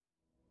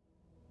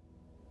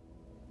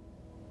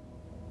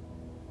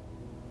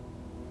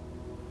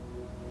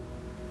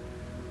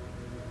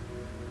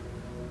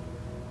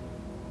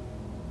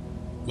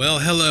Well,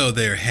 hello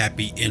there,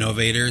 happy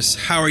innovators.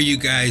 How are you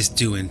guys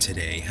doing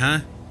today,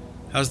 huh?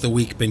 How's the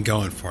week been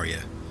going for you?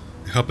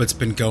 I hope it's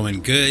been going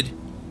good.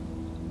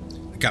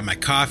 I got my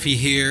coffee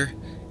here,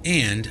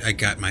 and I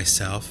got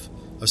myself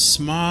a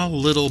small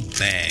little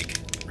bag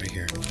right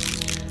here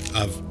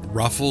of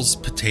Ruffles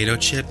potato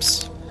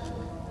chips,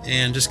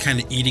 and just kind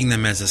of eating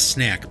them as a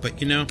snack.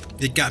 But,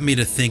 it got me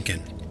to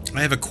thinking.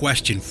 I have a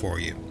question for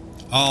you,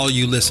 all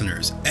you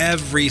listeners,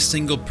 every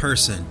single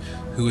person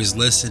who is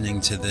listening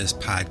to this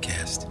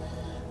podcast.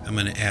 I'm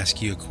going to ask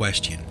you a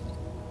question.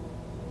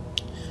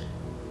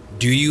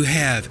 Do you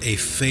have a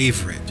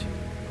favorite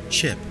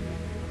chip?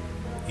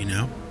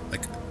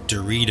 Like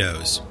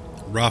Doritos,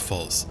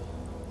 Ruffles,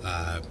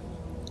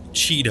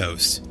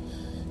 Cheetos.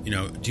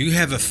 Do you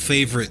have a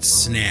favorite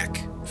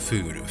snack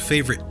food, a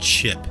favorite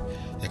chip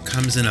that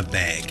comes in a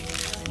bag?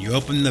 You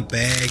open the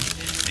bag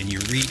and you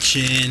reach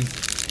in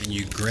and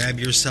you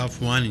grab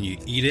yourself one and you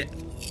eat it.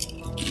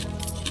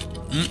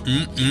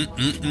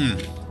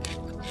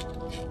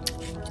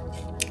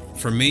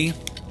 For me,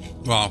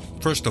 well,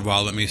 first of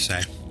all, let me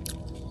say,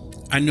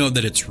 I know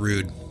that it's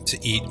rude to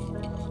eat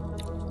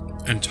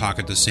and talk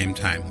at the same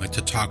time, like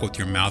to talk with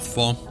your mouth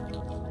full.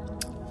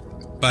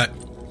 But,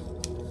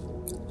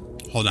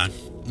 hold on.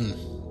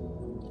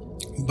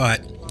 But,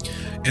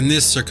 in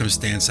this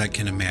circumstance, I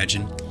can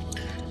imagine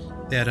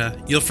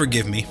that you'll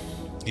forgive me,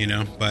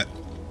 but,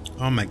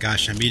 oh my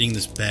gosh, I'm eating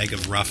this bag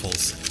of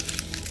Ruffles.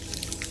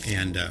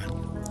 And,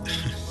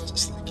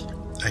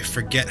 I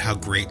forget how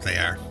great they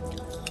are.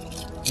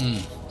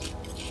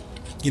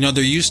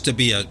 There used to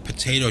be a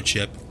potato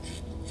chip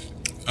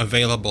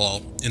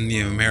available in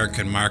the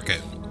American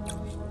market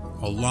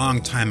a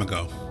long time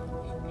ago.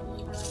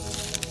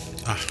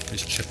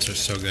 These chips are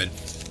so good.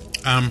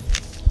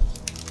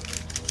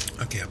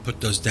 Okay, I'll put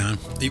those down.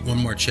 Eat one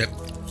more chip.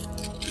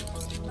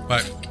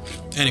 But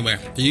anyway,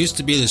 there used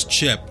to be this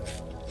chip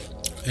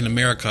in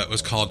America. It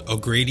was called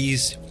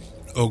O'Grady's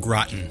Au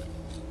Gratin.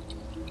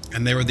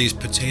 And they were these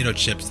potato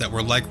chips that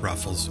were like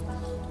Ruffles,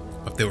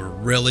 but they were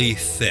really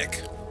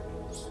thick.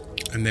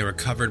 And they were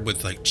covered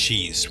with like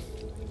cheese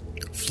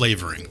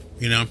flavoring,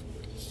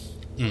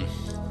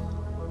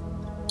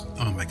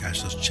 Oh my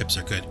gosh, those chips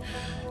are good.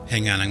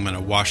 Hang on, I'm going to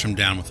wash them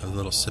down with a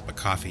little sip of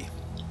coffee.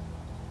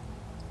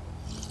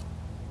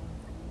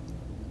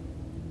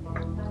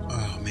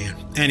 Oh man.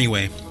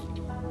 Anyway,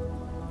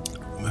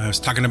 I was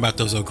talking about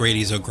those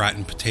O'Grady's Au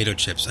Gratin potato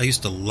chips. I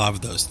used to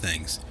love those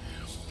things.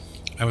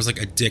 I was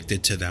like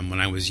addicted to them when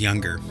I was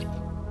younger.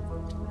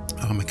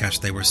 Oh my gosh,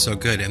 they were so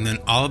good. And then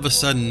all of a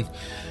sudden,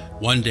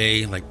 one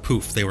day, like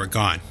poof, they were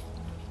gone.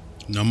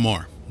 No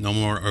more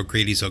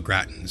O'Grady's Au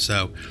Gratin.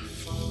 So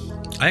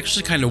I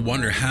actually kind of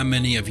wonder how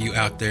many of you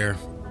out there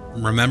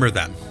remember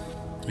them.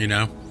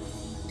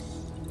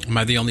 Am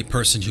I the only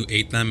person who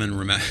ate them and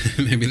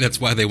maybe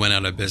that's why they went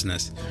out of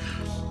business?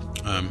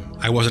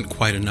 I wasn't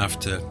quite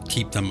enough to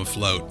keep them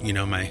afloat.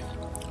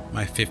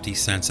 My 50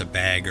 cents a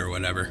bag or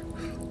whatever.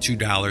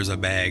 $2 a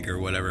bag or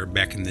whatever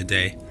back in the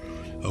day.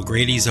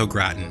 O'Grady's Au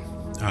Gratin.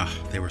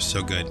 They were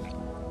so good.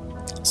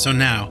 So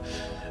now,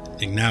 I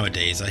think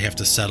nowadays, I have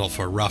to settle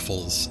for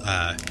Ruffles,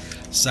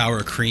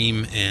 sour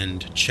cream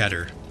and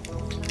cheddar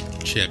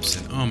chips.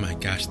 And oh my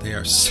gosh, they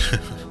are so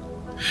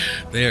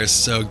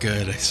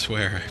good. I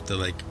swear, I have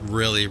to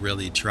really,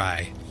 really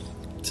try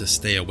to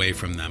stay away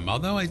from them.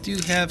 Although I do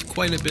have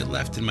quite a bit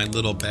left in my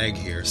little bag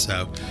here,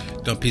 so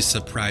don't be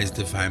surprised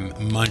if I'm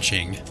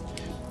munching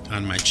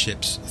on my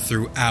chips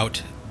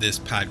throughout this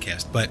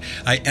podcast. But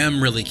I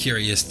am really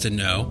curious to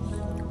know,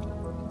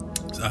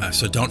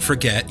 so don't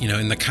forget,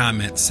 in the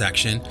comments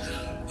section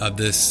of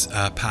this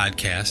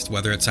podcast,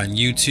 whether it's on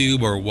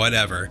YouTube or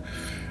whatever,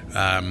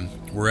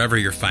 wherever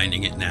you're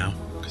finding it now,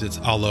 because it's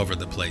all over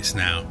the place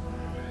now,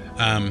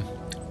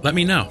 let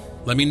me know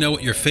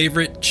what your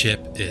favorite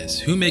chip is.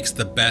 Who makes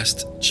the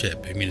best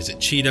chip? Is it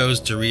Cheetos,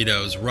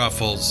 Doritos,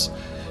 Ruffles,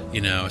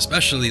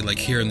 especially like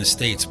here in the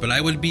States? But I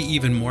would be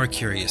even more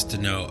curious to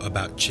know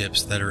about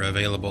chips that are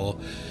available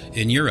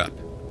in Europe.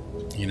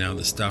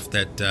 The stuff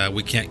that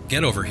we can't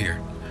get over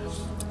here.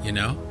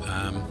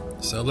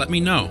 So let me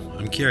know.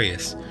 I'm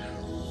curious.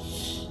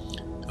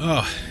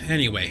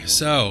 Anyway,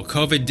 so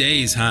COVID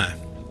days, huh?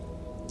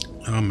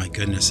 Oh my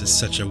goodness, it's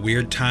such a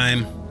weird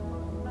time.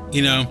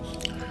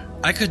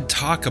 I could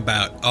talk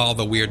about all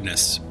the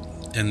weirdness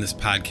in this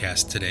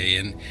podcast today,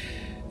 and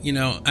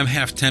I'm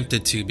half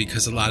tempted to,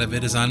 because a lot of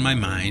it is on my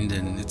mind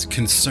and it's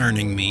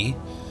concerning me,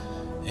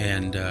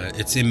 and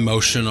it's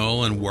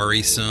emotional and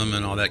worrisome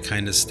and all that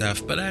kind of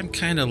stuff. But I'm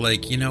kind of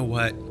like,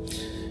 what?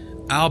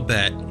 I'll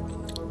bet,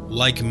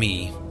 like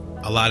me,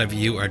 a lot of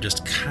you are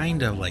just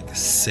kind of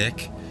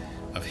sick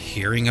of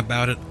hearing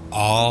about it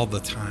all the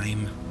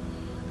time.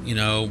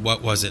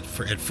 What was it?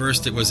 At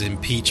first it was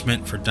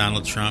impeachment for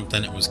Donald Trump,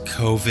 then it was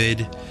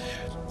COVID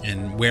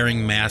and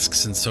wearing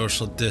masks and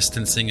social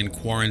distancing and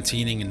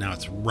quarantining, and now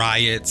it's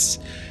riots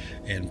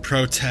and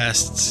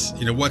protests.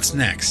 What's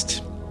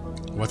next?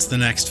 What's the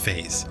next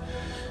phase?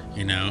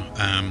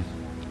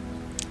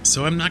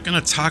 So I'm not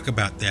going to talk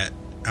about that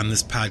on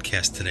this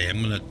podcast today.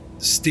 I'm going to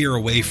steer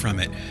away from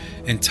it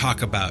and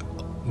talk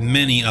about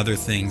many other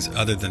things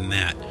other than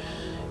that.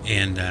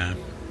 And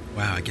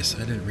wow, I guess I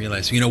didn't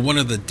realize, one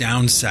of the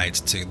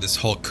downsides to this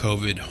whole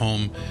COVID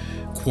home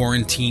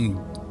quarantine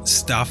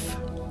stuff,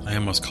 I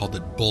almost called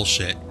it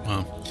bullshit.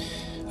 Well,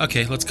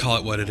 okay, let's call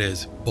it what it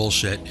is,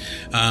 bullshit.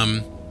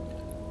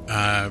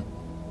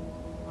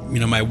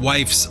 My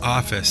wife's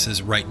office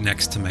is right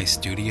next to my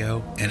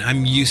studio, and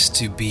I'm used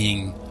to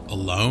being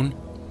alone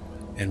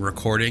and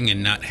recording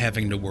and not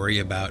having to worry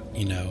about,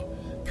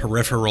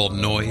 peripheral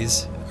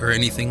noise or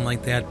anything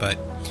like that. But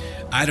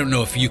I don't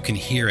know if you can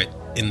hear it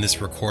in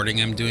this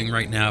recording I'm doing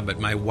right now,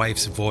 but my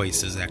wife's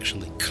voice is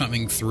actually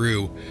coming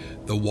through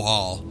the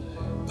wall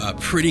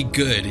pretty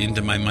good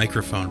into my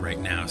microphone right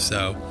now.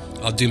 So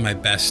I'll do my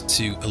best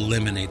to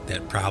eliminate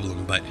that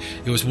problem. But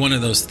it was one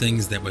of those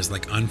things that was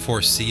like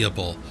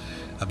unforeseeable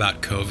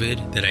about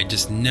COVID that I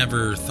just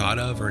never thought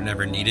of or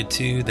never needed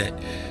to, that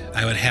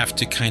I would have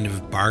to kind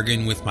of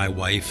bargain with my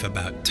wife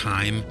about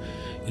time,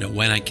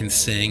 when I can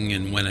sing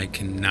and when I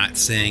can not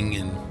sing,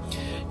 and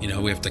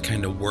we have to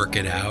kind of work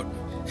it out.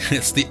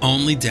 It's the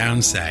only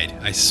downside,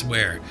 I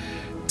swear,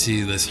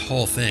 to this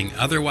whole thing.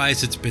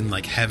 Otherwise, it's been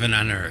like heaven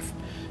on earth,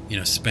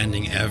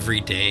 spending every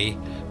day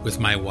with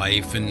my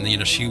wife,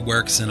 and she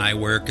works and I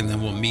work, and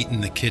then we'll meet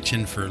in the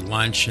kitchen for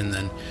lunch and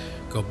then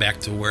go back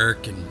to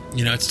work, and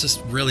it's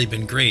just really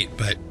been great,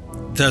 but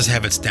it does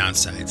have its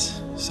downsides.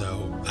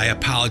 So I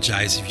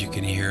apologize if you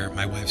can hear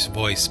my wife's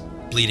voice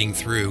bleeding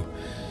through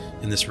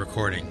in this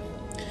recording.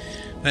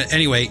 But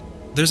anyway,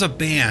 there's a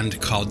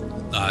band called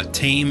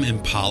Tame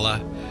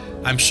Impala.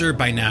 I'm sure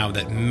by now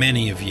that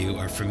many of you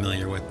are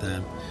familiar with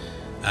them,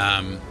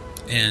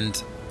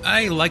 and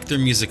I like their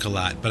music a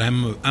lot, but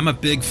I'm a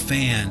big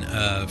fan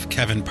of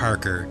Kevin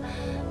Parker,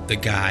 the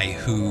guy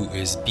who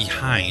is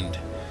behind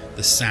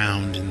the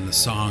sound and the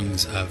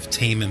songs of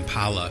Tame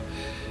Impala.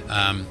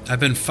 I've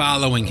been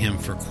following him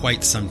for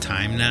quite some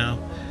time now,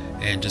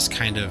 and just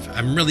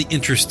I'm really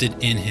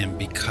interested in him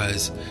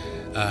because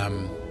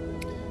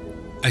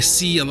I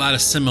see a lot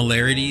of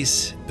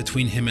similarities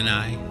between him and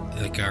I,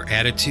 like our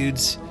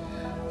attitudes.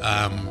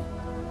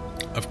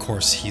 Of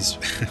course, he's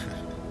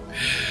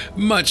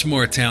much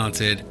more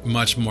talented,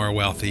 much more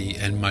wealthy,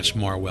 and much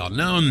more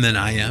well-known than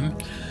I am.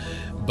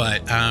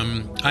 But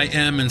I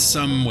am, in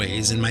some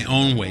ways, in my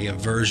own way, a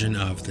version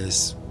of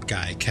this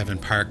guy, Kevin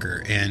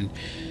Parker. And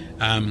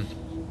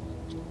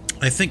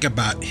I think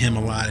about him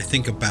a lot. I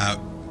think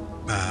about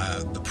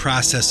the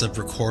process of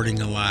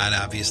recording a lot,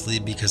 obviously,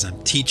 because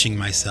I'm teaching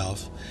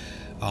myself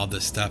all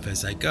this stuff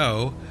as I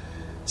go.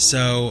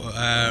 So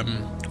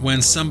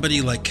when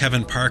somebody like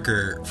Kevin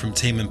Parker from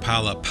Tame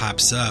Impala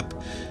pops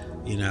up,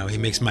 he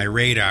makes my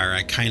radar.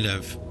 I kind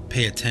of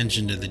pay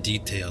attention to the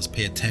details,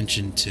 pay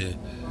attention to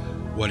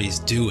what he's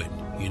doing,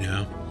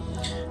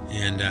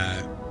 and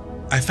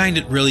I find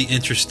it really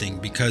interesting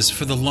because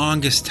for the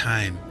longest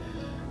time,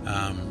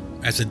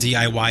 as a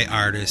DIY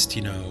artist,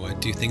 I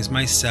do things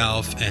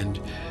myself, and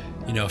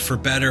for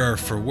better or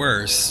for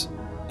worse,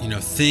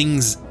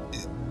 things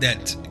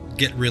that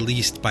get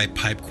released by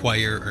Pipe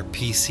Choir or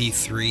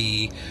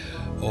PC3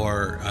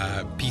 or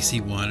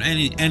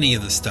PC1, any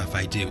of the stuff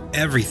I do,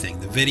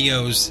 everything, the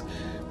videos,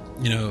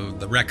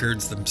 the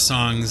records, the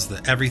songs, the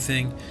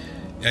everything,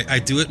 I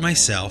do it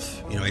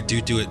myself. I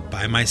do it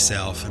by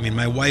myself. I mean,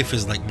 my wife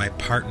is like my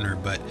partner,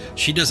 but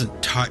she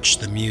doesn't touch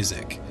the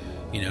music.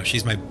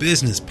 She's my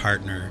business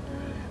partner,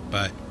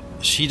 but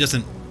she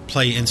doesn't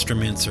play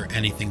instruments or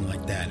anything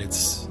like that.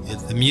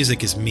 The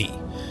music is me,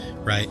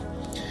 right?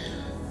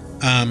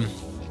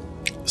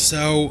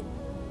 So,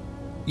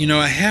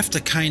 I have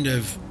to kind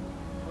of,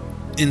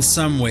 in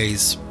some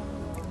ways,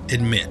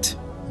 admit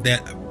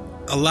that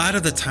a lot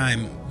of the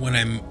time when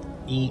I'm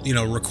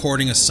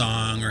recording a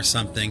song or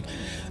something,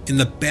 in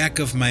the back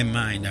of my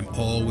mind, I'm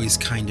always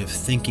kind of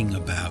thinking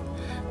about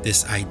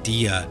this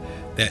idea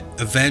that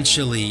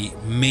eventually,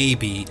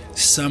 maybe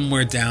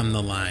somewhere down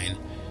the line,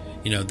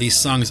 these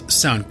songs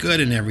sound good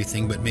and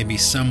everything, but maybe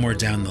somewhere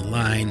down the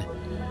line,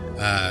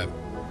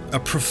 a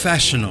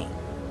professional,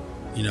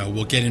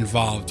 will get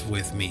involved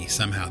with me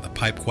somehow, the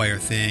Pipe Choir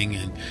thing,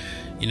 and,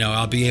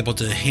 I'll be able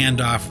to hand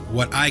off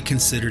what I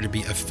consider to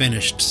be a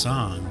finished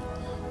song,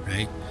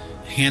 right?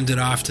 Hand it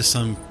off to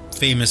some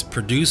famous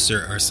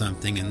producer or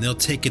something, and they'll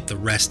take it the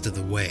rest of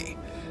the way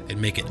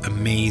and make it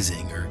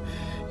amazing, or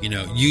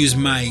use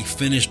my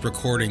finished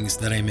recordings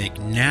that I make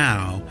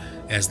now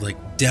as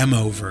like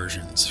demo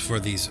versions for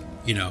these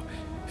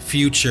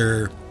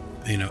future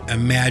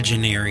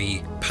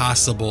imaginary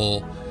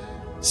possible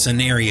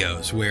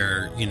scenarios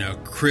where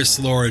Chris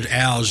Lord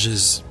Alge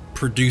is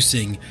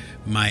producing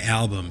my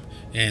album,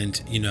 and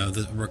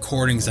the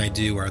recordings I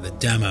do are the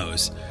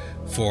demos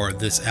for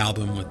this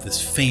album with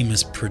this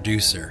famous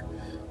producer,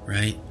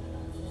 right?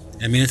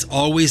 I mean, it's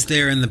always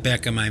there in the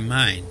back of my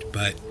mind,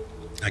 but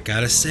I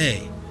gotta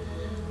say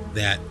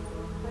that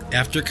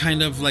after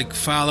kind of like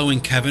following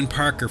Kevin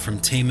Parker from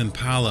Tame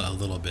Impala a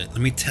little bit,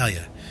 let me tell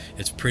you,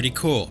 it's pretty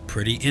cool,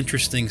 pretty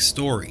interesting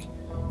story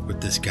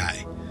with this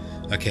guy.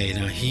 Okay,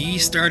 now he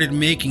started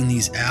making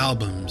these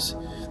albums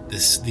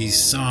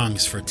these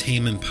songs for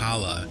Tame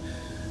Impala,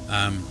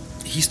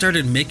 he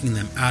started making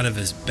them out of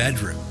his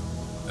bedroom.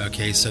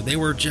 Okay, so they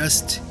were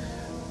just,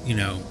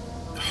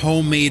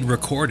 homemade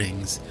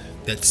recordings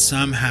that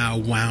somehow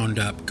wound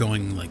up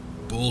going like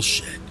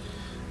bullshit,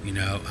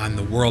 on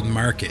the world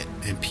market,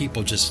 and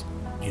people just,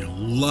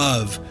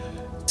 love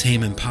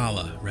Tame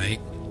Impala, right?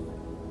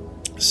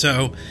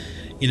 So,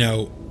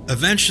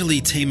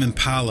 eventually Tame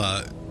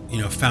Impala,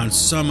 found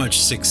so much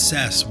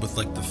success with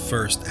like the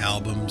first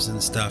albums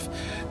and stuff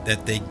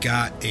that they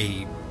got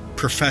a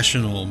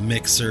professional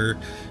mixer,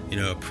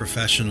 a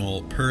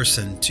professional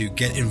person to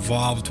get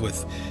involved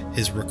with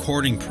his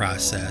recording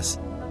process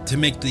to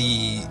make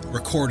the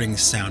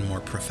recordings sound more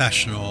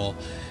professional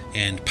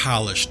and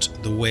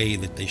polished the way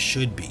that they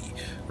should be,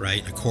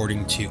 right?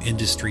 According to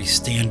industry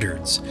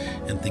standards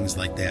and things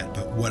like that.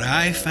 But what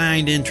I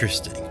find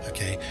interesting,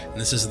 okay, and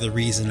this is the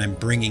reason I'm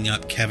bringing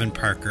up Kevin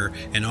Parker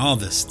and all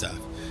this stuff,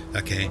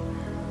 okay,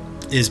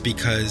 is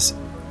because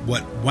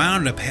what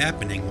wound up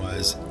happening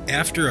was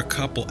after a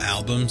couple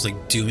albums,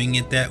 like doing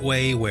it that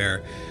way,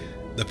 where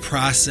the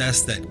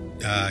process that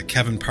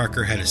Kevin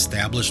Parker had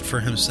established for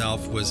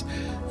himself was,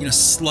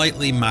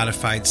 slightly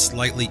modified,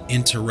 slightly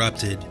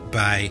interrupted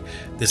by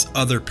this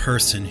other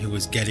person who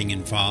was getting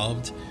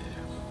involved.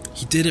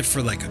 He did it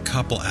for like a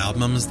couple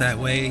albums that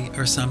way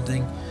or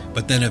something,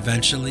 but then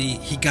eventually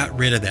he got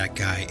rid of that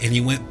guy and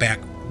he went back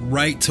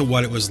right to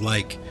what it was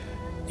like,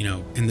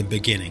 in the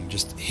beginning.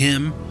 Just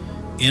him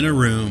in a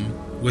room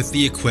with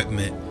the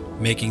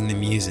equipment making the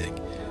music.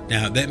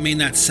 Now, that may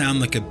not sound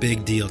like a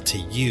big deal to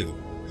you,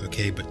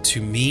 okay, but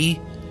to me,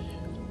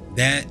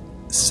 that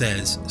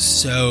says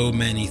so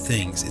many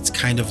things. It's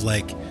kind of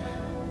like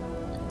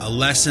a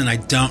lesson I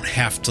don't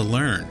have to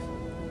learn,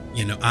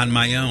 on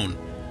my own.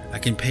 I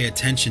can pay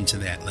attention to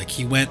that. Like,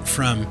 he went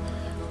from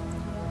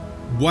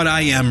what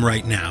I am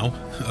right now,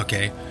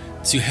 okay,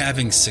 to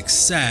having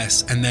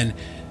success, and then,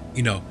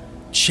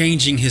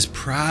 changing his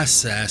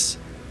process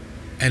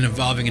and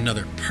involving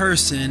another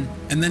person,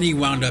 and then he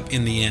wound up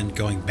in the end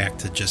going back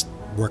to just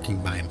working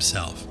by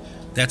himself.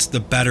 That's the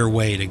better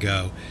way to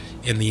go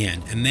in the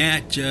end. And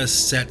that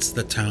just sets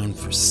the tone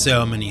for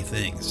so many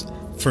things.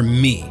 For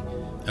me,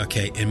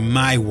 okay, in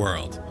my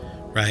world,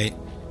 right?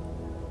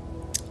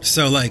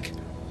 So like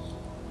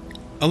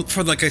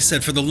I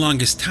said, for the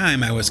longest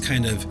time, I was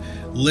kind of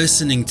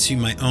listening to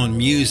my own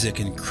music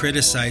and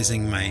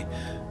criticizing my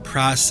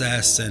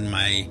process and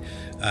my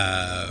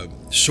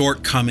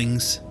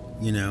shortcomings,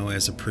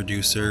 as a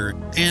producer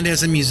and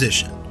as a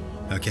musician.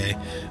 Okay,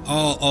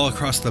 all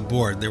across the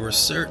board, there were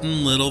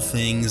certain little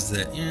things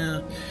that,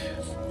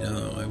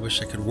 I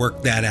wish I could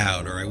work that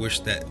out, or I wish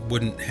that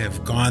wouldn't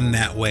have gone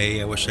that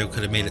way. I wish I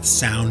could have made it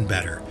sound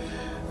better,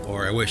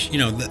 or I wish,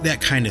 that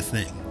kind of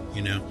thing.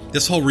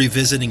 This whole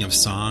revisiting of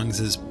songs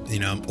is,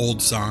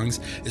 old songs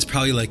is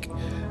probably like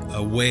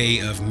a way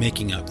of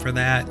making up for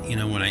that.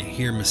 When I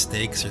hear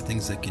mistakes or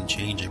things that can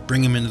change, I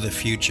bring them into the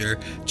future,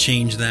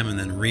 change them, and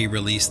then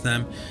re-release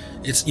them.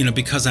 It's,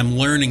 because I'm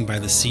learning by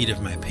the seat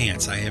of my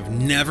pants. I have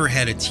never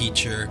had a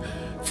teacher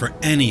for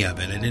any of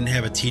it. I didn't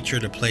have a teacher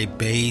to play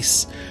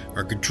bass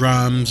or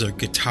drums or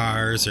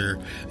guitars, or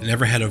I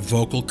never had a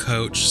vocal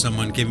coach,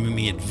 someone giving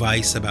me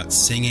advice about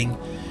singing.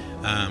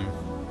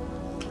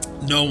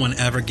 No one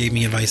ever gave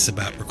me advice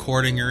about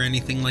recording or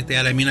anything like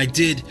that. I mean, I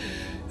did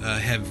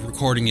have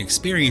recording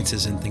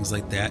experiences and things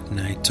like that, and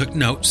I took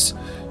notes.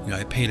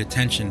 I paid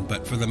attention,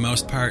 but for the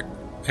most part,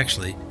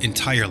 actually,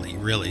 entirely,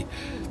 really,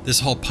 this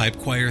whole pipe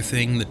choir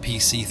thing, the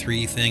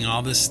PC3 thing,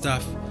 all this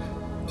stuff,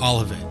 all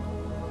of it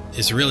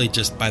is really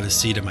just by the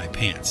seat of my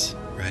pants,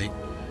 right?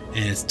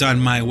 And it's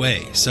done my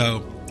way. So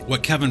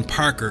what Kevin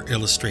Parker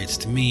illustrates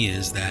to me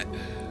is that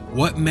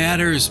what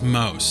matters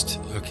most,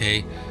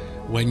 okay,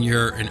 when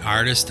you're an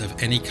artist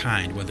of any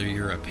kind, whether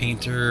you're a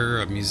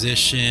painter, a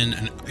musician,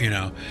 and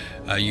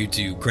you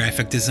do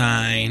graphic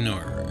design,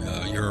 or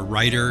you're a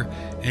writer,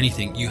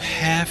 anything, you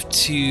have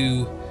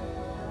to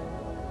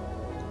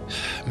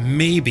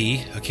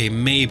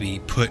maybe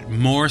put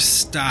more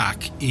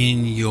stock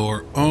in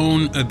your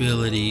own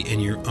ability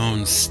and your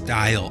own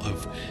style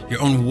of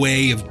your own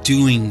way of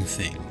doing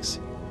things.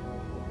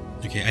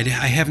 Okay,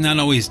 I have not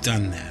always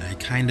done that. I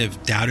kind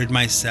of doubted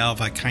myself.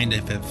 I kind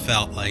of have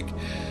felt like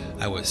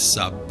I was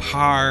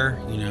subpar,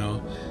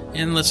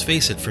 and let's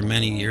face it, for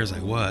many years I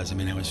was. I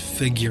mean, I was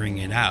figuring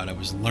it out. I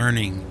was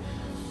learning,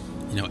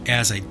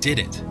 as I did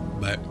it.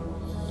 But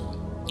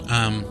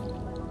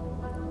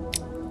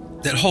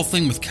that whole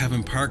thing with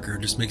Kevin Parker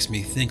just makes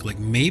me think, like,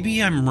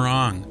 maybe I'm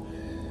wrong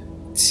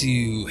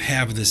to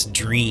have this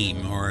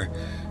dream or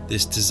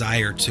this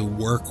desire to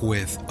work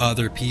with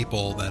other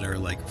people that are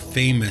like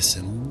famous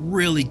and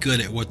really good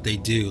at what they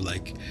do,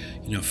 like,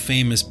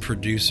 famous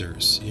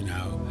producers,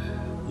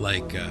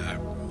 like,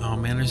 oh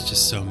man, there's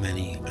just so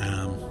many.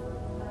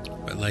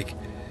 But like,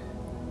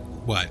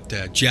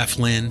 Jeff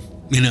Lynne,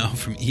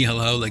 from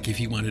ELO, like if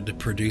he wanted to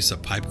produce a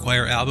pipe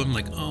choir album,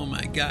 like, oh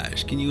my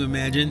gosh, can you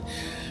imagine?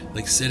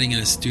 Like sitting in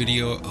a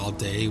studio all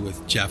day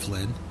with Jeff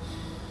Lynne,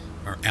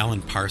 or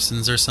Alan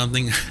Parsons or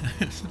something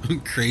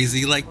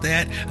crazy like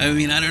that. I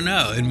mean, I don't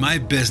know. In my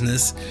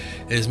business,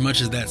 as much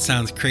as that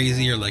sounds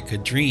crazy or like a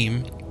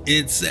dream,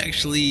 it's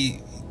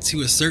actually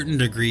to a certain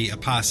degree a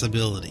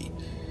possibility.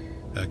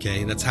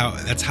 Okay, that's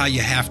how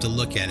you have to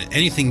look at it.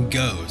 Anything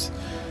goes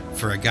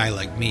for a guy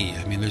like me.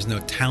 I mean, there's no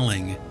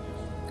telling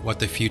what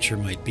the future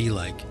might be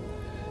like.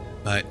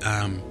 But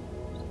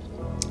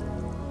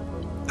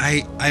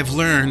I've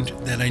learned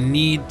that I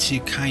need to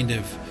kind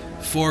of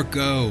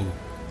forego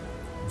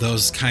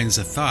those kinds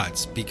of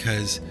thoughts,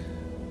 because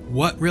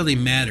what really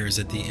matters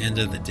at the end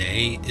of the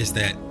day is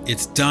that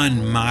it's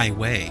done my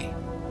way.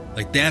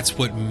 Like, that's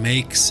what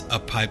makes a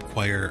pipe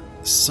choir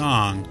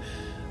song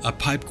a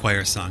pipe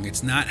choir song.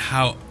 It's not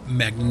how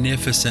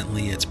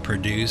magnificently it's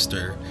produced,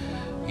 or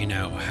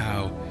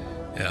how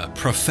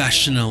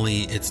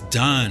professionally it's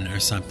done or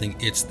something.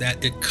 It's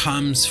that it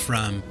comes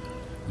from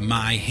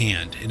my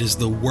hand. It is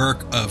the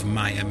work of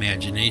my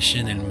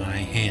imagination and my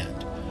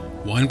hand.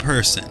 One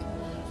person.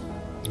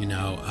 Do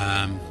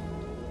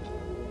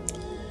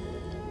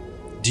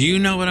you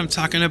know what I'm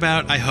talking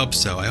about? I hope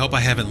so. I hope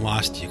I haven't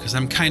lost you, because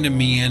I'm kind of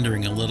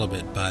meandering a little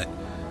bit, but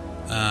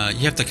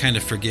you have to kind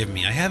of forgive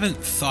me. I haven't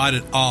thought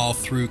it all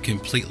through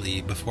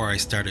completely before I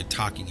started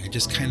talking. I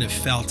just kind of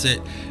felt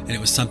it, and it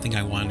was something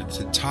I wanted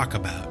to talk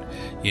about.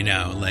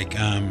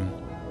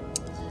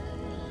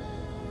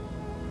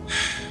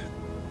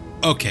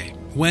 Okay,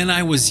 when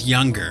I was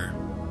younger,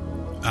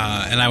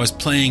 and I was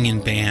playing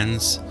in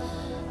bands,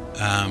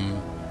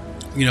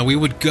 we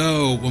would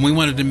go, when we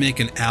wanted to make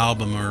an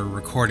album or a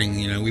recording,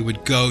 we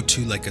would go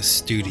to like a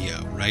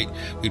studio, right?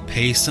 We'd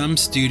pay some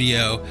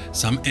studio,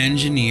 some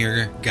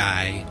engineer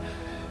guy,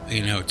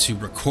 to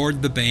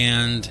record the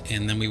band,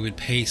 and then we would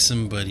pay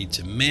somebody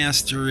to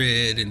master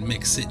it and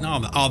mix it, and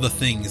all the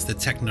things, the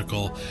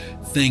technical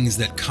things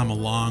that come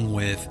along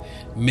with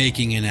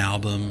making an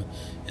album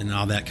and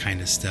all that kind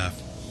of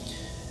stuff.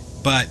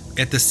 But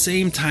at the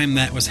same time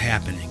that was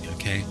happening,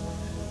 okay,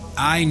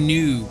 I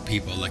knew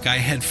people, like I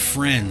had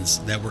friends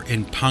that were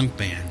in punk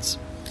bands,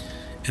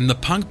 and the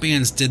punk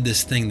bands did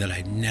this thing that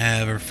I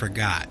never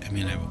forgot. I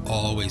mean, I've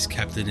always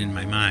kept it in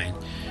my mind,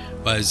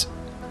 was,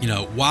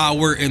 while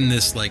we're in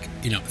this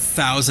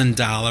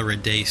 $1,000 a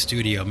day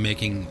studio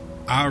making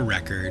our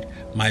record,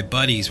 my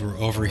buddies were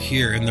over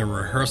here in the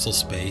rehearsal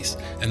space,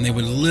 and they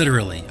would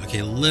literally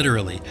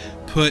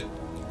put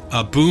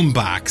a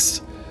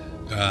boombox,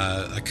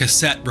 a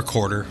cassette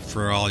recorder,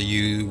 for all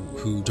you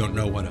who don't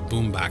know what a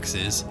boombox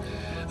is.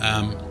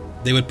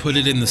 They would put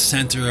it in the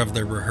center of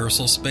the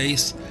rehearsal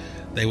space.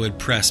 They would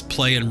press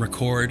play and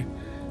record.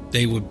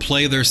 They would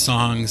play their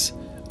songs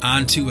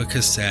onto a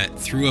cassette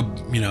through a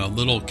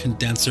little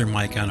condenser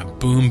mic on a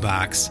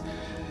boombox,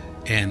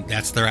 and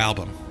that's their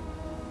album.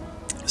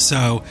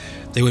 So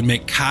they would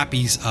make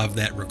copies of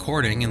that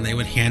recording, and they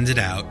would hand it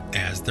out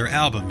as their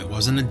album. It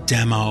wasn't a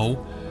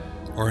demo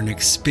or an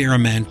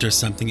experiment or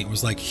something. It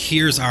was like,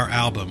 here's our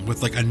album,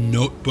 with like a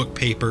notebook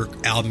paper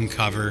album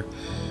cover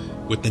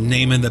with the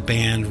name of the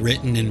band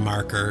written in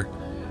marker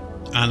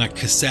on a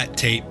cassette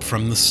tape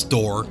from the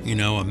store,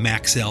 a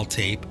Maxell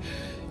tape,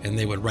 and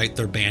they would write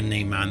their band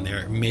name on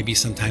there, maybe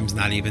sometimes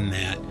not even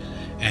that,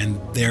 and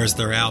there's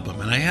their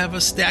album. And I have a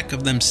stack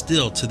of them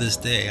still to this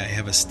day. I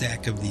have a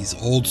stack of these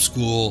old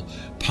school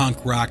punk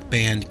rock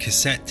band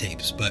cassette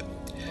tapes,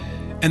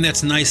 and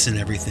that's nice and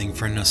everything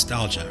for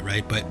nostalgia,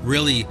 right? But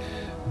really,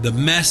 the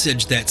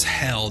message that's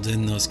held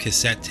in those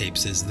cassette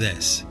tapes is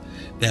this,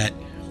 that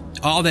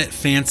all that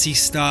fancy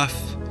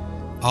stuff,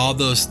 all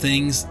those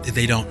things,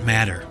 they don't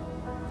matter.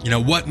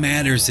 What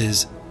matters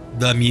is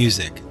the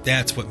music.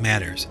 That's what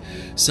matters.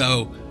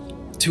 So,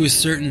 to a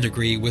certain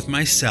degree, with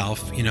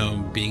myself,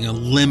 being a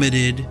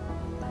limited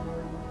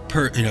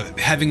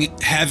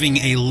having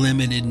a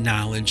limited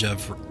knowledge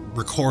of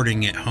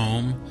recording at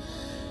home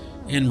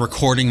and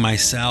recording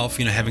myself,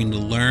 having to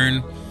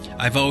learn,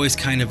 I've always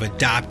kind of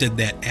adopted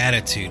that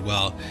attitude.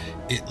 Well,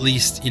 at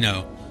least,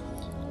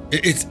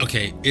 it's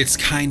okay. It is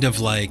kind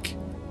of like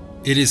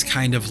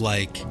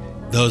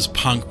those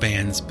punk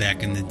bands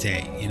back in the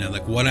day.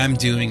 Like what I'm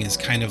doing is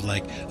kind of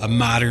like a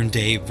modern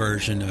day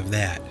version of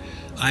that.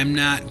 I'm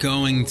not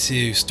going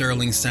to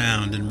Sterling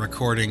Sound and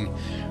recording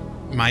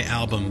my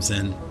albums,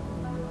 and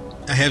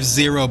I have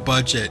zero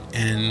budget,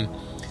 and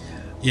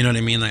you know what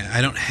I mean? Like,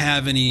 I don't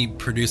have any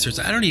producers.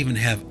 I don't even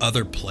have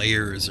other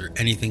players or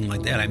anything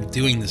like that. I'm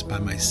doing this by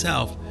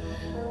myself.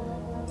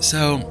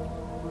 So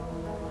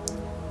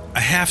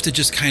I have to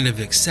just kind of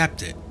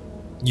accept it.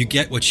 You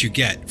get what you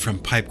get from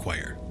pipe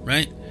choir,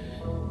 right?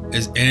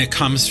 And it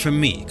comes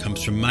from me. It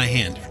comes from my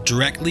hand,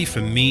 directly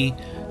from me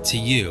to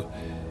you.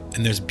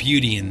 And there's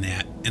beauty in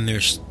that. And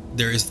there's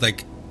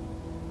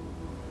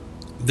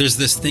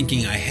this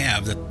thinking I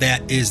have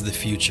that is the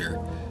future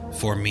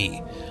for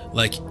me.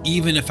 Like,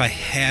 even if I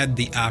had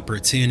the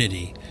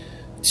opportunity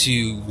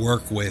to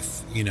work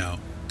with,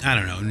 I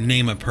don't know,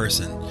 name a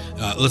person.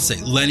 Let's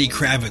say Lenny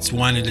Kravitz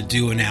wanted to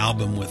do an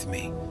album with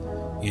me,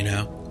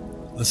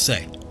 let's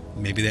say.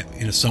 Maybe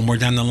that, somewhere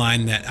down the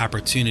line that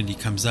opportunity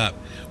comes up.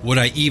 Would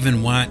I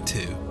even want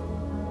to?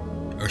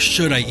 Or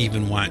should I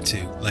even want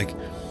to?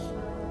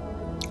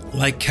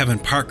 Like Kevin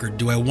Parker,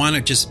 do I want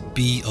to just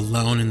be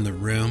alone in the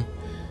room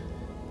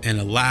and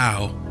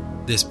allow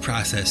this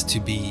process to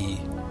be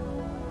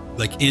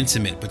like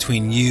intimate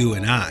between you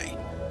and I?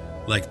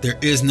 Like, there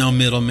is no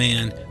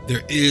middleman,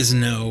 there is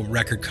no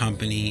record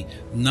company,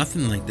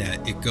 nothing like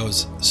that. It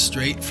goes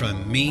straight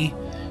from me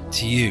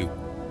to you,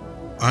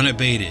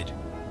 unabated.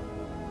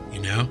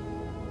 You know?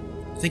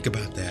 Think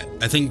about that.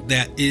 I think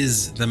that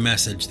is the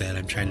message that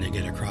I'm trying to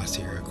get across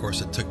here. Of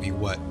course, it took me,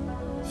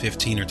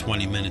 15 or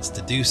 20 minutes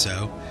to do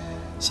so.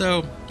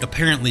 So,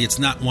 apparently it's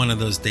not one of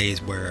those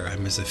days where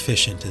I'm as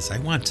efficient as I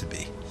want to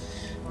be.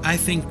 I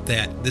think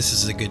that this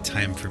is a good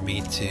time for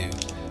me to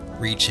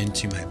reach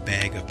into my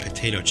bag of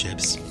potato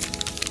chips.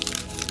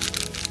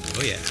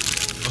 Oh yeah.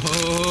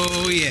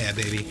 Oh yeah,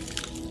 baby.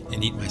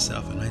 And eat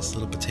myself a nice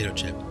little potato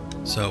chip.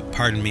 So,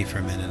 pardon me for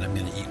a minute. I'm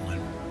going to eat one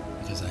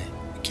because I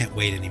can't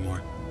wait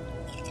anymore.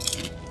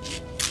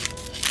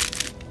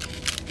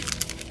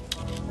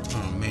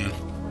 Oh man.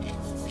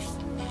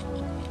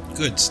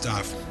 Good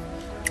stuff.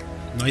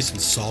 Nice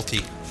and salty.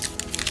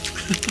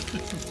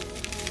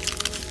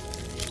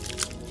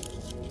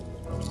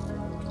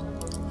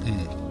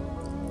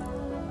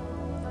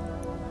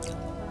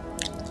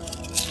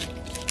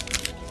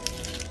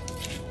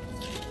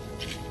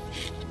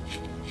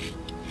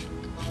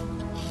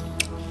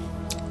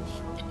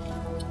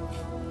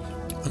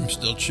 I'm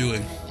still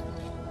chewing.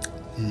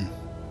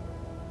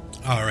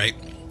 All right,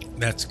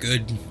 that's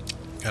good.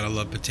 Gotta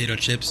love potato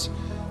chips.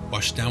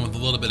 Wash it down with a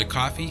little bit of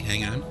coffee.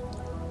 Hang on.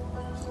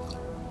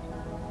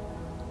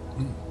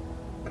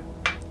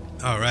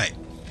 All right.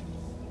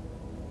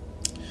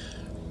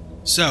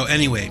 So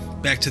anyway,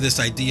 back to this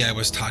idea I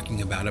was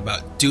talking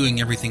about doing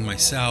everything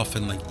myself,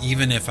 and like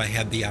even if I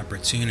had the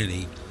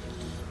opportunity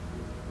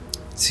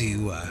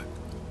to,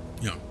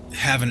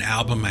 have an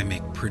album I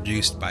make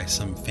produced by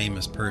some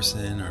famous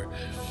person or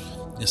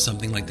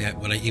something like that,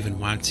 would I even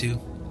want to?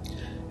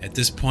 At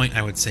this point,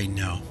 I would say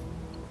no.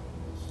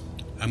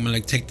 I'm going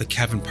to take the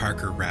Kevin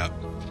Parker route.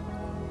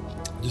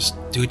 Just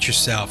do it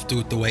yourself. Do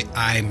it the way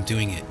I'm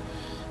doing it.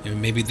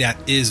 Maybe that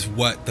is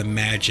what the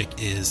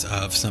magic is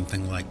of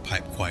something like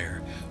Pipe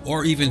Choir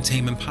or even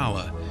Tame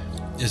Impala,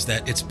 is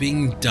that it's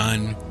being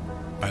done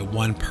by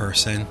one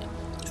person.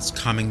 It's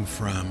coming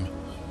from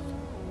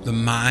the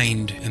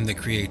mind and the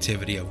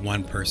creativity of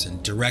one person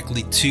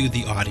directly to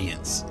the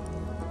audience.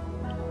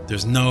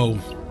 There's no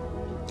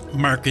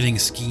marketing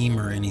scheme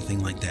or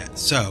anything like that.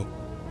 So,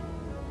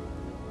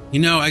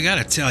 I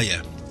gotta tell you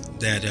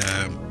that,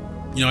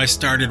 I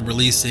started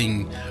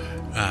releasing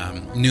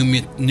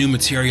new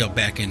material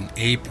back in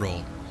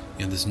April.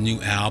 This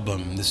new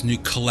album, this new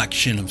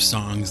collection of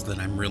songs that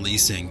I'm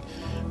releasing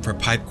for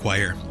Pipe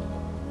Choir.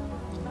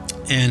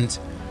 And,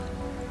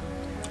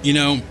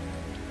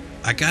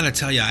 I gotta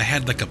tell you, I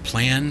had like a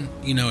plan,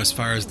 as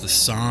far as the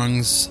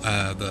songs,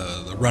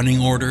 the running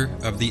order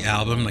of the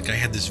album. Like I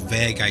had this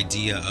vague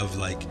idea of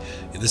like,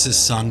 this is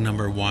song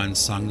number 1,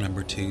 song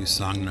number 2,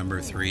 song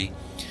number 3.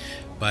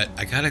 But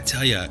I gotta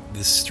tell you,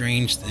 this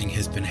strange thing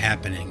has been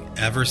happening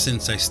ever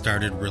since I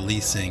started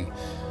releasing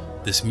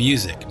this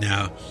music.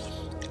 Now,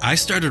 I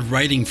started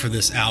writing for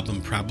this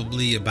album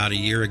probably about a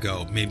year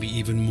ago, maybe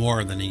even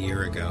more than a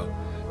year ago,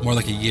 more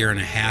like a year and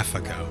a half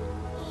ago.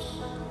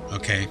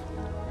 Okay?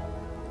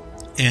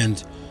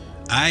 And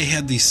I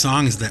had these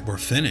songs that were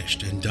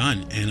finished and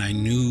done, and I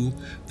knew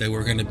they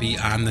were going to be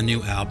on the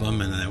new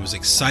album, and I was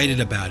excited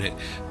about it.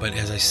 But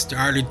as I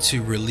started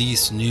to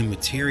release new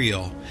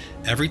material,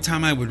 every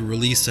time I would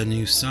release a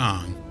new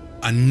song,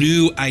 a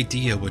new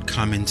idea would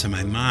come into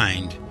my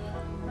mind,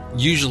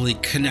 usually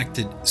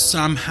connected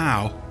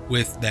somehow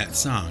with that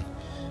song.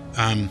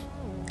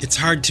 It's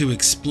hard to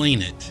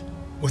explain it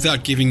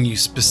without giving you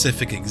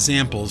specific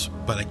examples,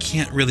 but I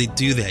can't really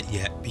do that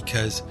yet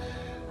because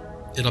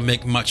it'll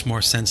make much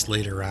more sense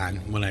later on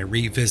when I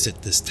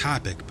revisit this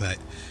topic. But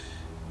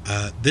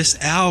this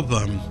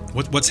album,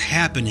 what's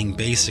happening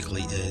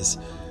basically is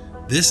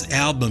this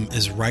album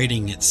is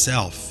writing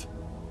itself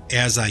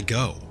as I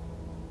go.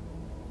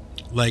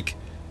 Like,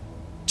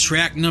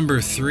 track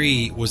number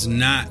 3 was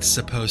not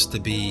supposed to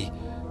be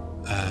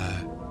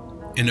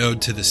an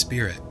ode to the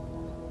spirit.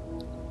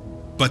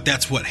 But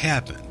that's what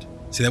happened.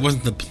 See, that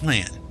wasn't the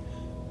plan.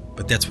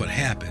 But that's what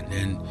happened.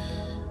 And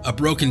A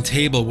Broken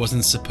Table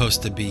wasn't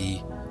supposed to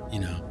be,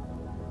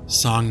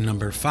 song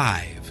number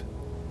 5.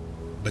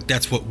 But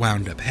that's what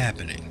wound up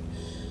happening.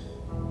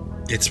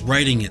 It's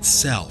writing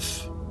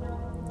itself.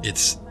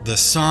 It's the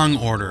song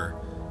order,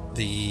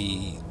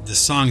 the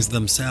songs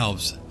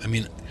themselves. I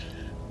mean,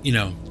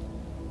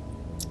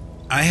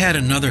 I had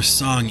another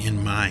song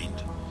in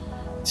mind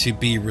to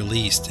be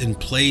released in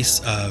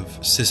place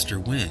of Sister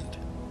Wind.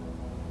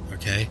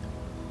 Okay?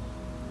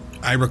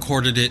 I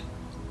recorded it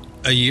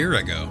a year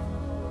ago.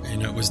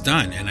 It was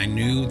done, and I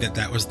knew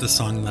that was the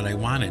song that I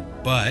wanted,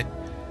 but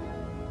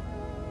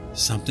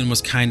something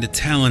was kind of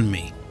telling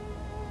me,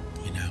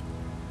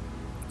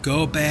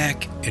 go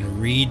back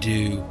and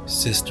redo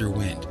Sister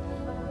Wind.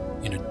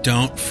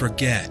 Don't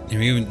forget. I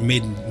even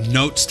made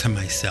notes to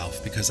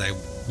myself because I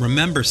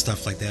remember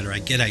stuff like that, or I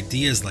get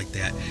ideas like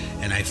that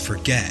and I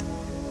forget,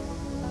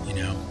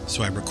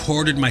 So I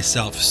recorded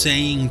myself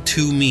saying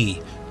to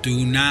me,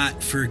 do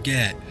not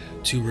forget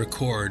to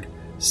record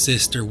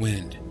Sister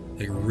Wind.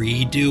 Like,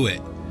 redo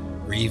it,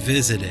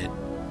 revisit it.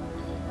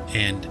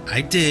 And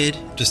I did,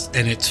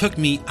 and it took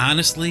me,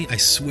 honestly, I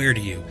swear to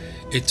you,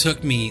 it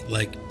took me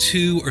like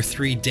 2 or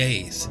 3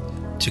 days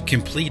to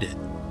complete it.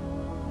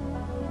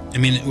 I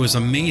mean, it was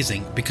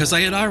amazing because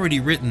I had already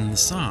written the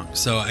song,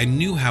 so I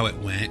knew how it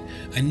went.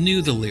 I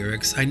knew the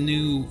lyrics. I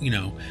knew,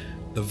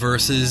 the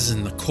verses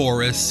and the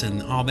chorus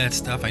and all that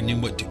stuff. I knew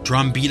what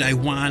drum beat I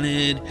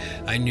wanted.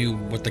 I knew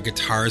what the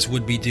guitars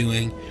would be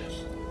doing.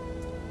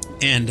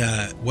 And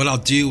what I'll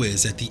do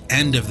is, at the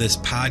end of this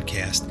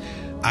podcast,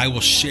 I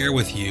will share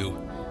with you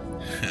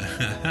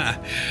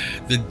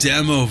the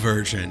demo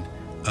version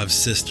of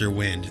Sister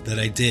Wind that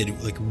I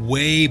did like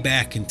way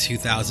back in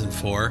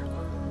 2004.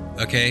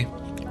 Okay?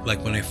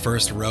 Like when I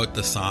first wrote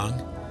the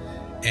song.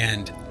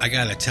 And I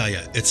gotta tell you,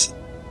 it's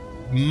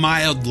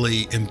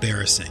mildly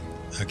embarrassing,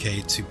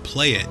 okay, to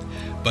play it.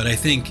 But I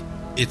think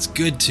it's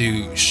good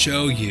to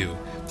show you,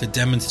 to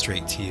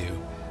demonstrate to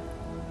you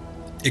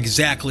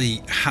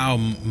exactly how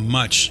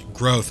much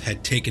growth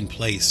had taken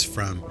place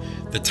from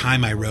the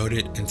time I wrote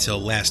it until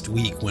last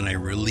week when I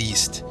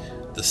released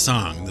the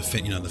song, the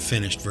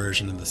finished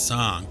version of the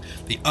song,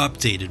 the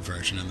updated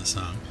version of the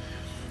song.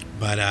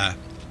 But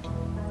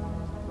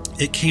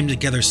it came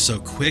together so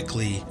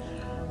quickly,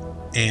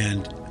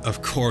 and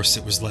of course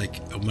it was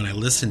like, when I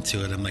listened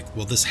to it, I'm like,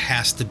 well, this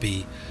has to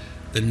be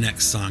the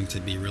next song to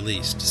be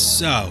released.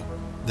 So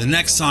the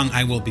next song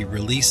I will be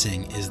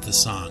releasing is the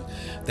song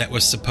that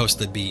was supposed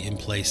to be in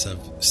place of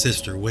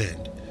Sister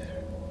Wind.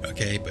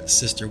 Okay, but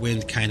Sister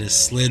Wind kind of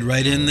slid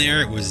right in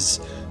there. It was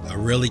a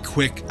really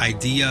quick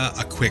idea,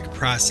 a quick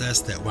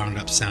process that wound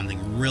up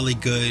sounding really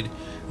good.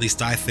 At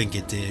least I think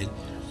it did.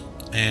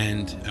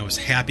 And I was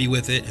happy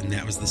with it, and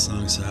that was the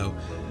song. So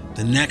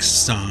the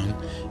next song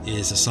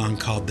is a song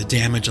called The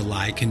Damage a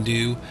Lie Can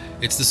Do.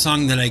 It's the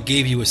song that I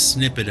gave you a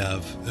snippet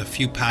of a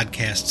few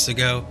podcasts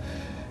ago.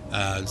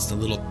 It's a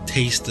little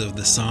taste of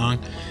the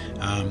song.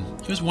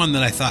 It was one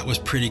that I thought was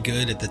pretty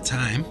good at the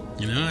time.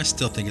 I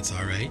still think it's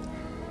all right.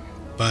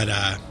 But,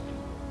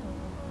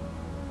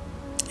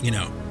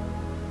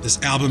 this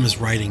album is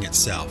writing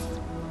itself.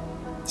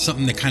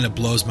 Something that kind of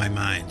blows my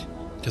mind.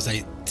 Because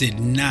I did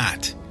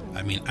not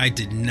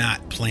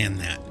plan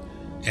that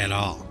at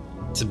all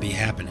to be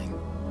happening.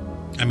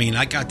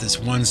 I got this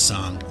one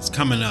song. It's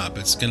coming up.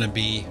 It's going to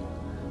be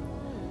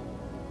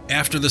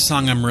after the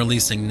song I'm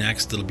releasing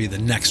next. It'll be the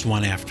next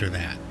one after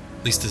that.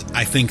 At least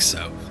I think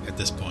so at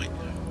this point.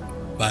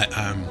 But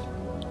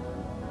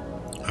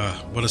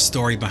what a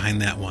story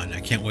behind that one. I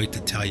can't wait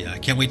to tell you. I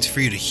can't wait for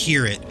you to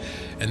hear it,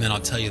 and then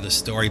I'll tell you the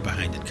story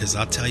behind it. Because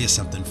I'll tell you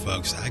something,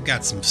 folks. I've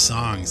got some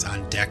songs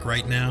on deck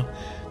right now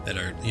that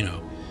are,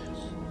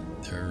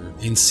 they're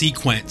in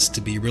sequence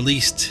to be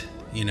released,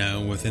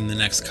 within the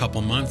next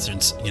couple months.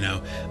 And,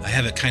 I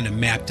have it kind of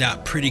mapped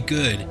out pretty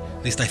good.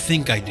 At least I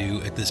think I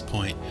do at this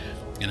point.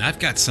 And I've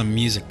got some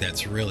music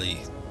that's really,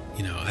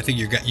 I think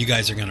you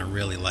guys are going to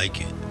really like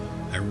it.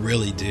 I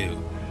really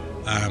do.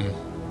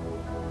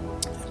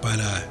 But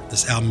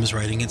this album is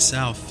writing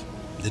itself.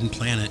 Didn't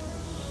plan it.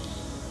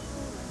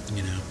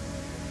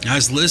 I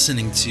was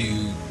listening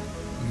to,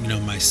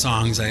 my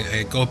songs.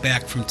 I go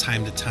back from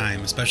time to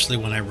time, especially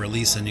when I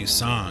release a new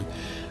song.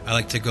 I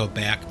like to go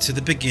back to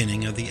the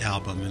beginning of the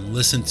album and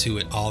listen to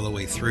it all the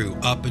way through,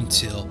 up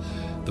until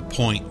the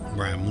point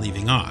where I'm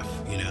leaving off,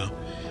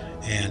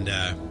 And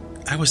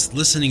I was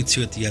listening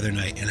to it the other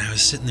night, and I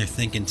was sitting there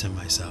thinking to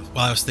myself,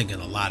 well, I was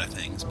thinking a lot of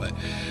things, but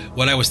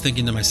what I was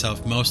thinking to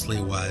myself mostly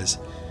was,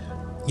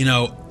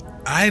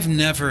 I've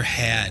never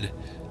had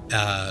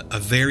a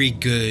very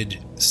good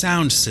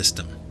sound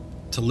system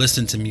to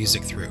listen to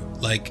music through.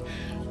 Like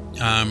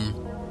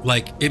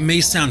it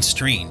may sound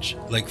strange,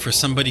 like for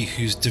somebody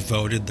who's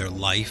devoted their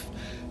life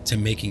to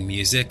making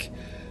music,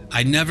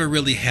 I never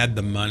really had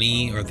the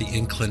money or the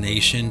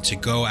inclination to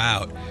go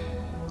out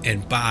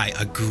and buy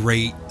a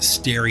great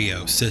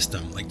stereo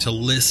system, like to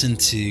listen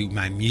to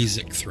my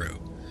music through,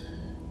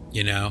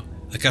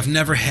 like I've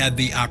never had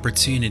the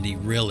opportunity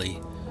really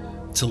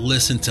to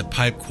listen to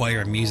pipe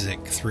choir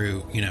music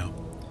through,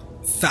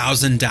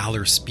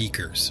 $1,000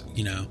 speakers,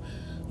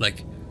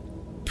 like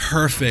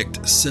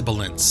perfect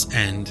sibilance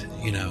and,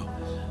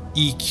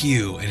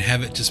 EQ, and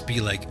have it just be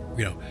like,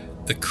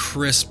 the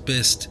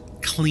crispest,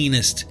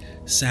 cleanest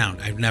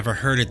sound. I've never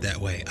heard it that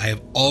way. I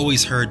have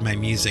always heard my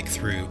music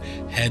through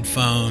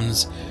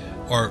headphones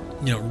or,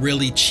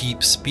 really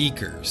cheap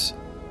speakers,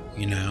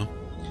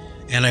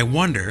 and I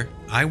wonder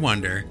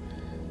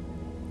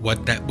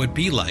what that would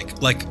be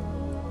like. Like,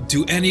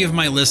 do any of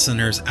my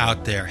listeners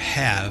out there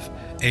have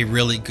a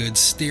really good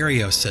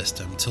stereo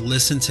system to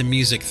listen to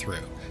music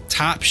through?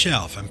 Top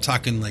shelf. I'm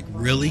talking like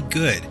really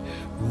good,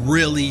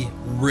 really,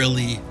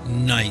 really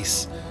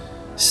nice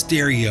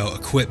stereo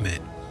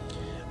equipment.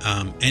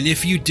 And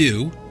if you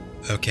do,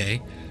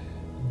 okay,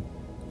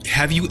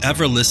 have you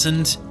ever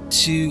listened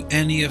to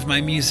any of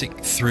my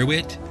music through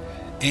it?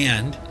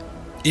 And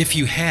if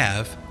you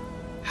have,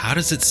 how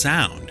does it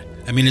sound?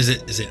 I mean, is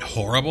it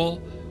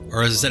horrible,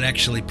 or is it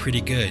actually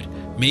pretty good?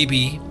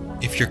 Maybe,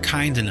 if you're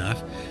kind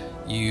enough,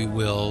 you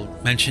will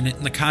mention it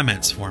in the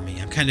comments for me.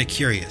 I'm kind of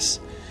curious.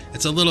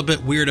 It's a little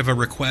bit weird of a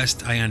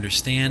request, I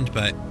understand,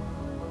 but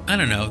I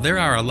don't know. There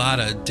are a lot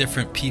of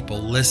different people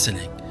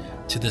listening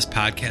to this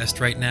podcast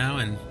right now,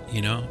 and,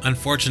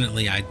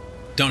 unfortunately, I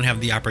don't have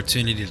the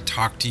opportunity to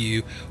talk to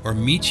you or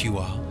meet you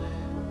all,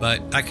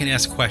 but I can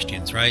ask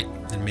questions, right?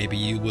 And maybe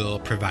you will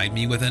provide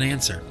me with an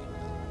answer.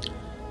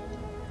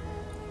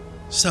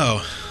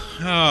 So,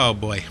 oh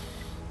boy.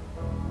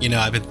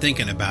 I've been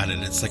thinking about it.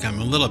 It's like I'm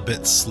a little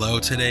bit slow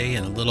today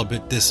and a little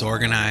bit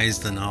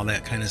disorganized and all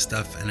that kind of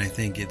stuff. And I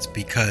think it's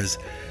because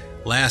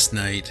last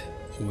night,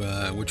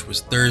 which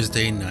was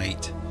Thursday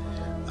night,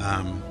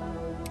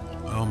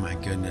 oh my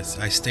goodness,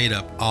 I stayed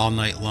up all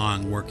night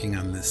long working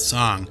on this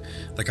song.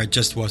 Like, I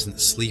just wasn't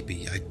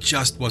sleepy. I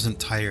just wasn't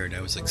tired. I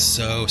was like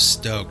so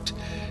stoked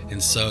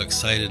and so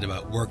excited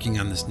about working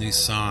on this new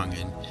song.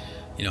 And,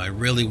 I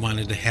really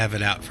wanted to have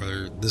it out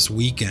for this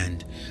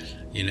weekend,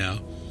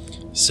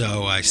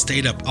 So I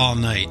stayed up all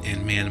night,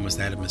 and man, was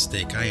that a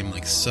mistake. I am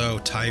like so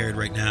tired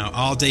right now.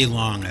 All day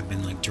long I've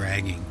been like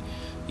dragging,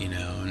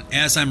 and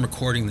as I'm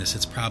recording this,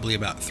 it's probably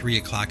about 3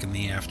 o'clock in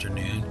the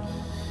afternoon,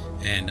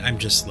 and I'm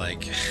just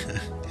like,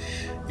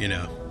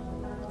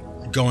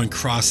 going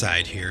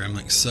cross-eyed here. I'm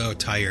like so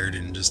tired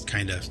and just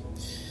kind of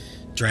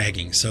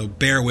dragging. So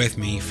bear with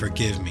me,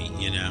 forgive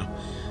me,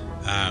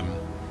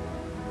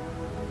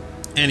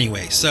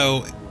 Anyway,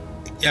 so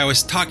I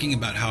was talking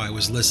about how I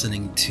was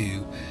listening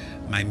to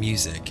my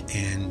music,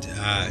 and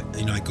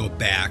I go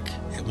back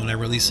when I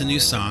release a new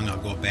song. I'll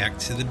go back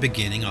to the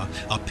beginning.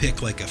 I'll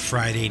pick like a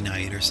Friday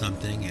night or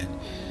something, and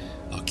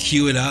I'll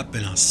cue it up,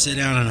 and I'll sit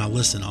down and I'll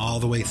listen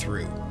all the way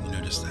through.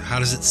 Just how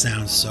does it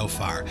sound so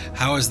far?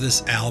 How is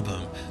this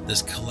album,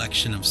 this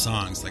collection of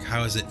songs, like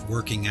how is it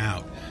working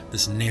out?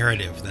 This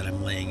narrative that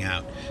I'm laying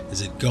out,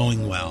 is it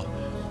going well?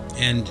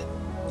 And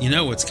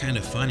what's kind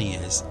of funny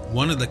is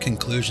one of the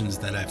conclusions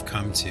that I've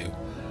come to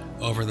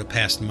over the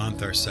past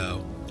month or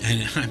so,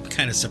 and I'm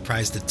kind of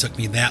surprised it took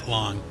me that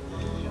long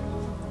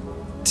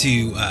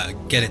to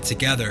get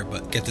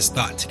this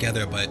thought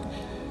together. But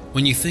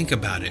when you think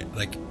about it,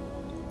 like,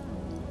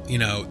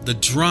 the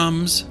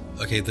drums,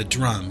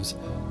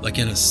 like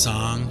in a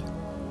song,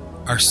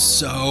 are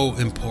so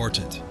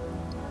important.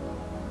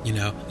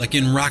 Like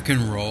in rock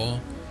and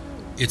roll,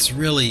 it's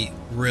really,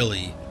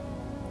 really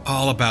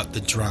all about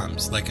the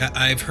drums. Like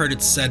I've heard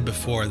it said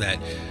before that,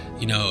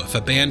 if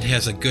a band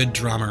has a good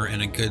drummer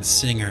and a good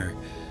singer,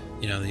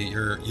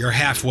 you're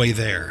halfway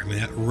there. I mean,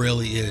 that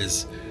really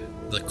is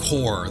the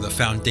core, the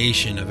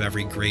foundation of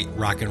every great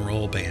rock and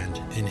roll band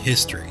in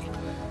history.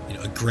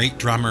 A great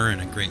drummer and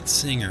a great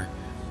singer.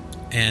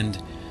 And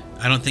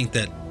I don't think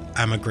that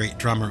I'm a great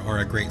drummer or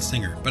a great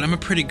singer, but I'm a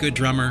pretty good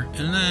drummer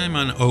and I'm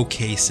an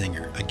okay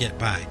singer. I get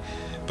by.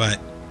 But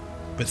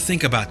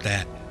think about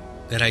that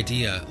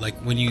idea. Like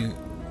when you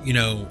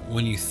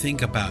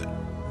think about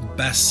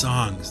best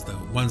songs, the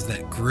ones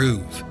that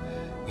groove,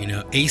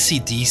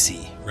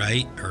 AC/DC,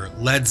 right? Or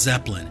Led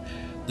Zeppelin.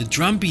 The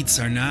drum beats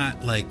are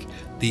not like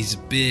these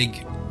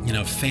big,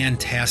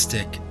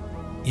 fantastic,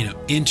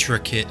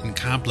 intricate and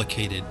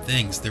complicated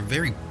things. They're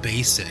very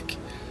basic,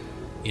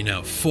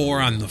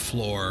 4 on the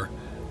floor,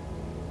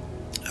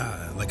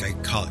 like I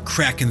call it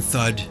crack and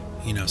thud,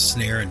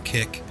 snare and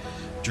kick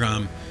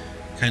drum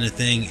kind of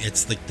thing.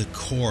 It's like the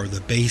core,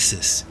 the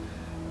basis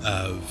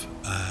of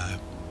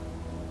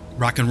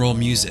rock and roll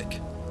music,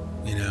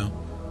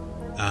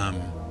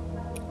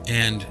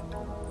 and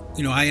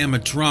I am a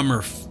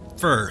drummer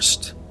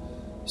first,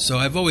 so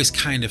I've always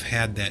kind of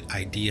had that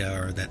idea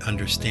or that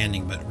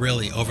understanding, but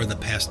really over the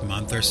past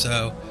month or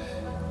so,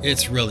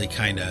 it's really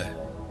kind of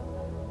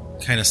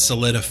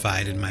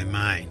solidified in my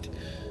mind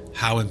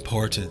how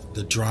important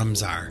the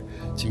drums are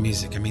to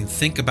music. I mean,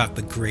 think about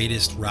the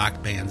greatest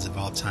rock bands of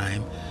all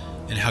time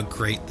and how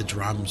great the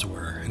drums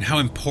were and how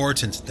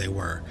important they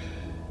were.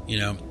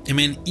 I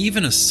mean,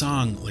 even a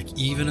song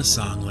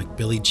like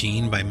Billie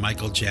Jean by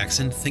Michael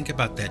Jackson, think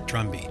about that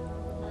drum beat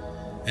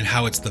and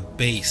how it's the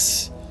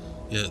base,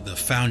 the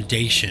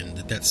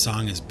foundation that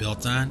song is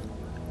built on.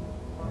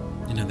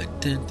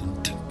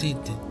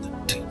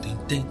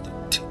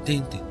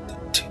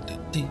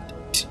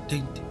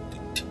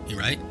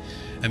 Right?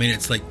 I mean,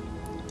 it's like,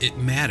 it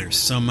matters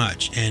so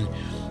much. And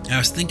I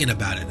was thinking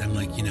about it. I'm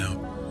like,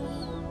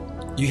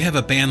 you have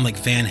a band like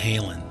Van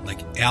Halen, like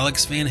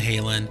Alex Van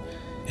Halen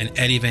and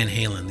Eddie Van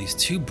Halen, these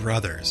two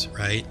brothers,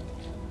 right?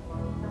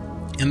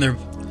 And they're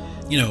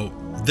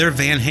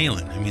Van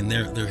Halen. I mean,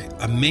 they're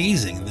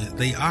amazing.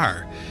 They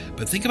are.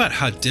 But think about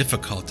how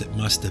difficult it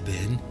must have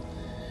been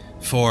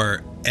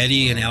for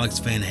Eddie and Alex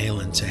Van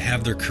Halen to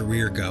have their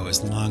career go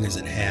as long as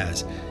it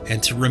has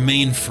and to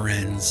remain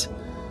friends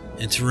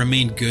and to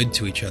remain good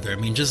to each other. I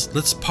mean, just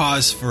let's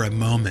pause for a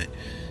moment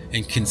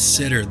and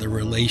consider the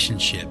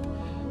relationship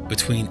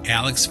between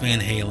Alex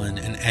Van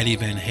Halen and Eddie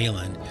Van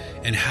Halen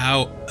and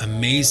how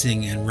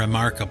amazing and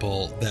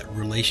remarkable that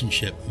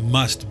relationship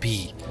must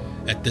be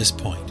at this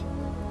point,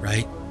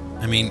 right?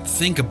 I mean,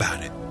 think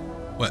about it.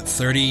 What,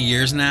 30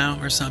 years now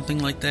or something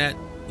like that?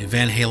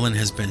 Van Halen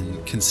has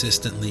been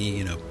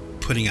consistently,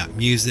 putting out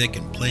music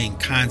and playing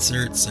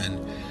concerts, and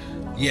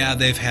yeah,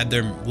 they've had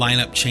their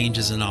lineup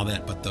changes and all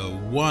that, but the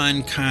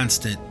one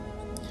constant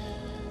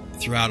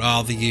throughout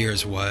all the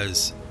years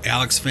was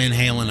Alex Van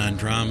Halen on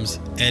drums,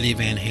 Eddie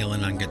Van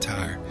Halen on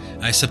guitar.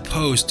 I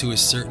suppose to a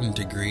certain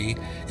degree,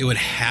 it would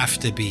have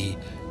to be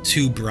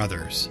two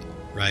brothers,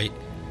 right?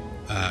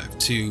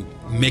 To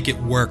make it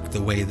work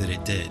the way that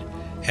it did.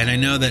 And I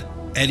know that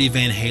Eddie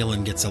Van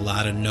Halen gets a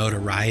lot of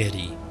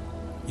notoriety,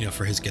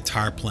 for his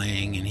guitar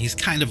playing, and he's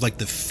kind of like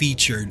the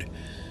featured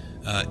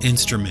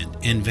instrument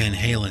in Van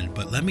Halen.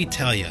 But let me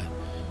tell you,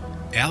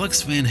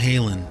 Alex Van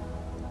Halen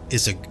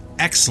is an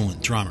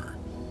excellent drummer,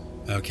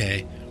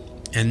 okay?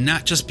 And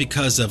not just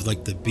because of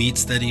like the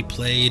beats that he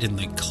played and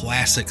the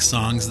classic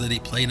songs that he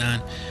played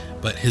on,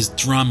 but his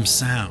drum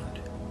sound.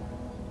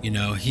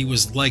 He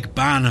was like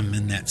Bonham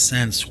in that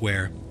sense,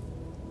 where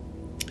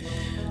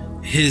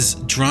his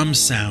drum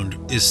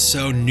sound is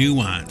so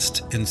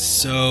nuanced and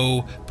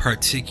so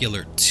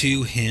particular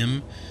to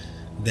him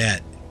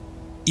that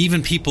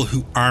even people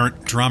who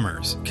aren't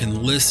drummers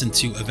can listen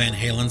to a Van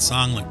Halen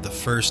song, like the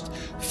first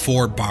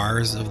 4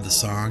 bars of the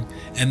song,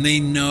 and they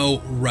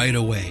know right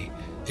away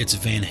it's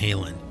Van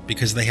Halen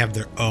because they have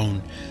their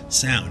own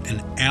sound.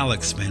 And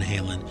Alex Van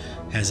Halen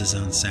has his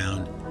own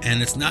sound,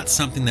 and it's not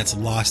something that's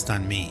lost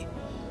on me.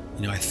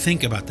 I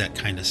think about that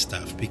kind of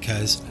stuff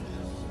because,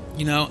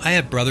 I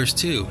have brothers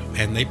too,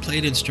 and they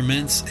played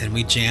instruments and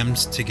we jammed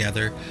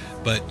together,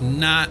 but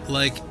not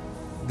like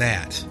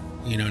that,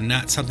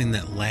 not something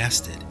that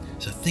lasted.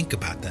 So think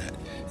about that.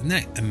 Isn't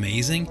that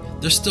amazing?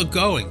 They're still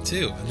going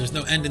too. There's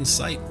no end in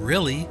sight,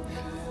 really,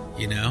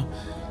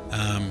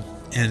 and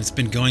it's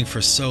been going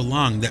for so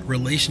long. That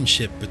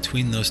relationship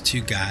between those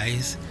two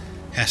guys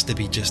has to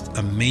be just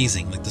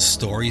amazing. Like the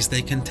stories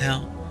they can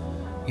tell,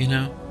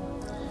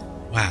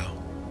 wow.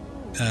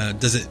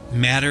 Does it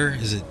matter?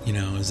 Is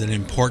it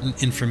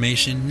important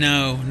information?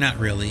 No, not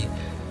really.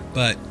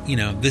 But,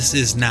 this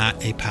is not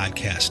a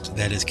podcast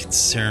that is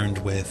concerned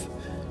with,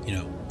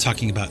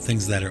 talking about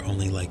things that are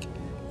only like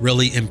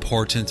really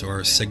important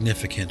or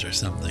significant or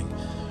something,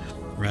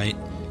 right?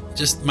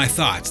 Just my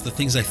thoughts, the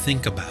things I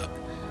think about,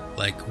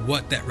 like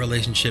what that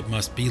relationship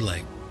must be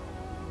like.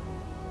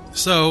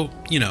 So,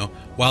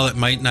 while it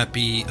might not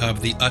be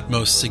of the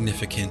utmost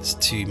significance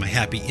to my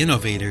happy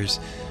innovators,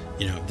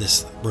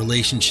 this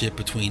relationship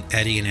between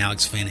Eddie and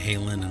Alex Van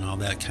Halen and all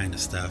that kind of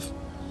stuff,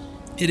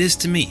 it is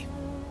to me.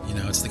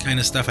 It's the kind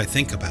of stuff I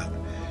think about.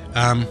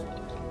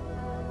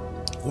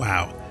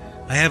 Wow.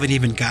 I haven't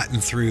even gotten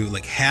through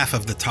like half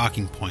of the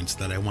talking points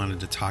that I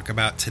wanted to talk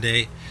about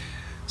today.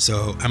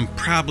 So I'm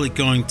probably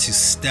going to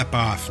step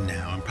off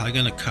now. I'm probably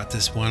going to cut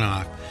this one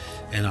off,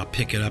 and I'll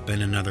pick it up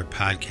in another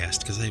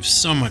podcast because I have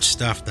so much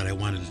stuff that I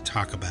wanted to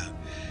talk about.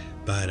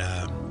 But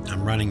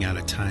I'm running out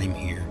of time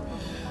here.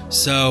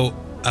 So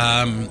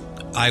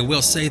I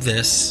will say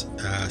this,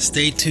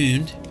 stay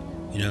tuned,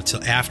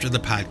 till after the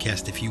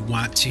podcast if you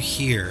want to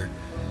hear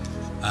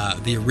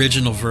the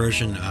original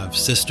version of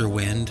Sister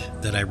Wind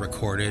that I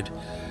recorded.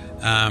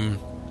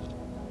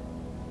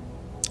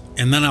 And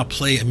then I'll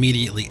play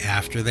immediately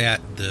after that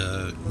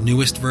the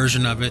newest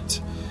version of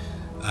it,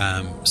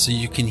 so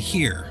you can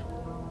hear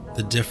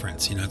the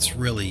difference. It's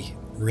really,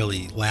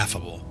 really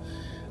laughable.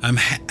 I'm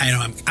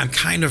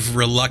kind of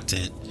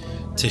reluctant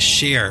to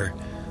share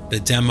the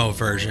demo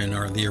version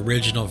or the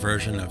original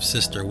version of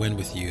Sister Wind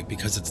with you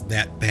because it's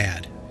that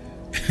bad.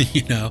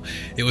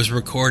 It was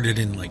recorded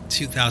in like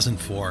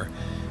 2004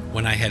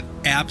 when I had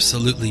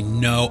absolutely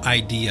no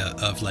idea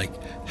of like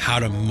how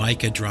to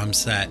mic a drum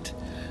set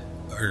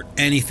or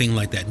anything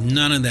like that.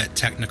 None of that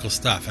technical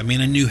stuff. I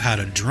mean, I knew how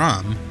to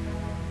drum,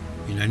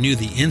 I knew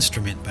the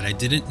instrument, but I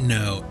didn't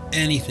know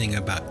anything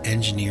about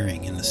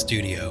engineering in the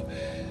studio.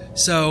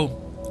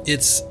 So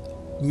it's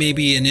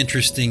maybe an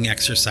interesting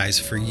exercise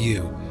for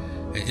you,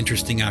 an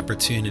interesting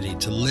opportunity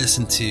to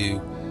listen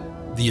to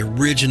the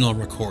original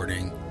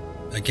recording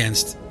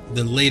against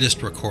the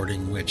latest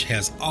recording, which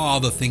has all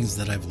the things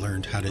that I've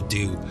learned how to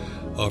do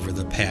over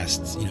the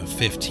past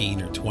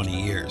 15 or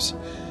 20 years.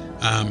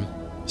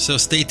 So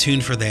stay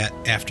tuned for that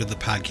after the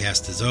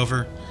podcast is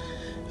over.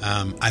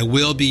 I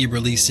will be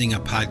releasing a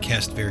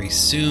podcast very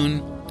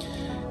soon.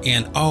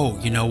 And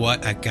you know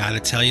what? I gotta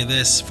tell you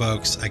this,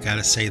 folks. I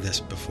gotta say this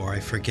before I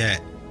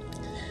forget.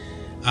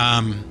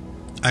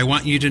 I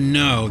want you to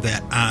know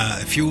that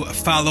if you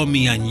follow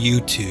me on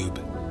YouTube,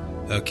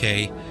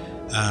 okay,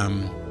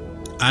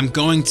 I'm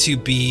going to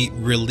be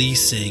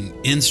releasing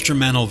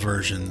instrumental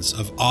versions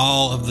of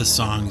all of the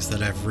songs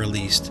that I've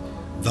released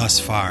thus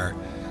far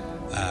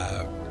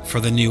for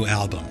the new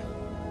album,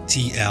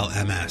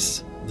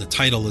 TLMS. The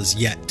title is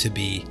yet to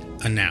be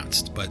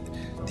announced, but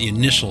the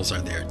initials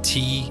are there,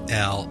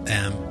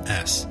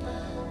 TLMS.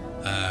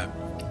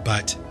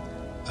 But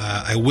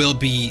I will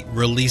be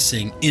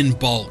releasing in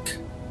bulk,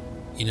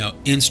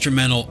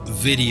 instrumental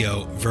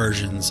video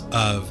versions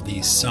of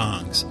these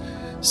songs.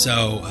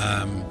 So,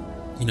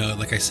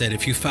 Like I said,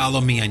 if you follow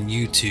me on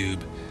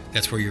YouTube,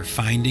 that's where you're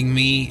finding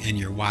me and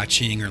you're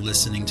watching or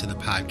listening to the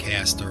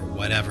podcast or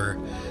whatever.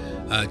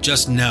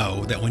 Just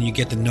know that when you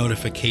get the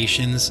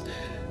notifications,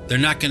 they're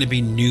not going to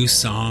be new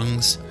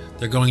songs.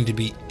 They're going to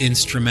be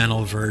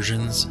instrumental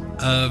versions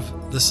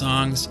of the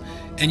songs.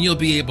 And you'll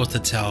be able to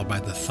tell by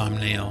the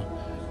thumbnail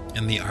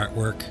and the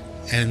artwork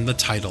and the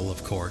title,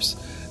 of course,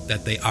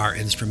 that they are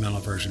instrumental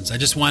versions. I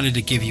just wanted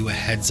to give you a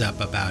heads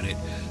up about it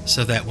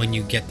so that when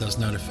you get those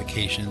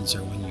notifications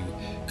or when you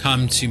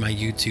come to my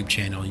YouTube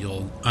channel,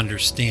 you'll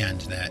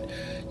understand that,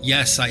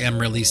 yes, I am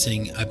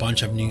releasing a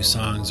bunch of new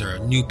songs or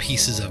new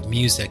pieces of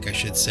music, I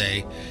should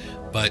say,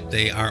 but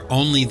they are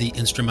only the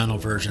instrumental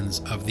versions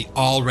of the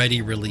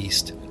already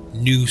released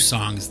new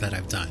songs that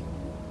I've done.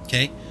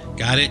 Okay?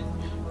 Got it?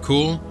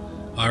 Cool?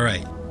 All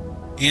right.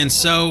 And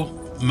so,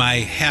 my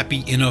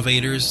happy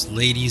innovators,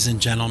 ladies and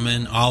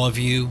gentlemen, all of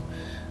you,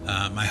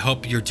 I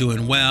hope you're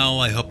doing well.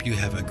 I hope you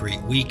have a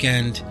great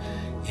weekend.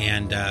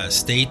 And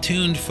stay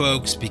tuned,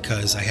 folks,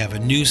 because I have a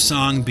new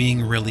song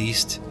being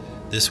released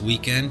this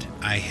weekend.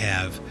 I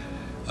have,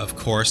 of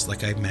course,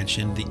 like I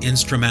mentioned, the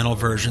instrumental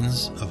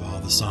versions of all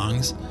the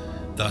songs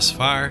thus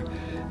far.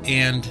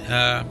 And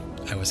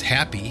I was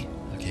happy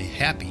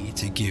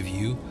to give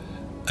you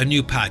a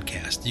new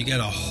podcast. You got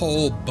a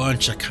whole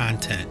bunch of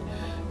content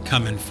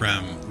coming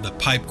from the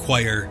Pipe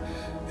Choir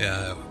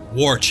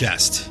war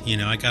chest.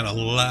 I got a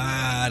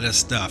lot of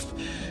stuff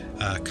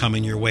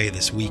coming your way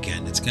this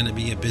weekend. It's going to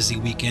be a busy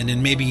weekend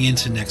and maybe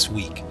into next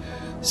week.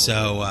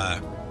 So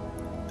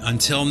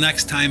until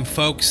next time,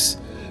 folks,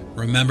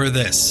 remember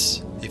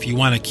this. If you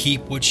want to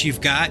keep what you've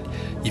got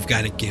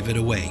to give it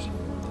away.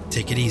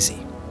 Take it easy.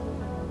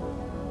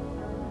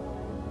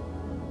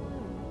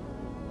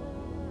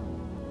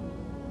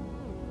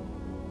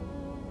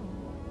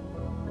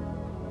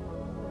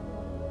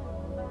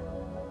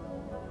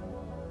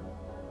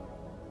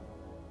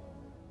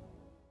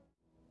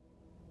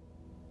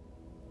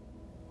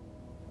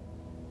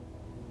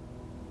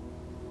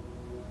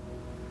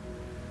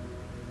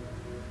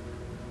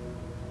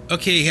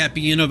 Okay,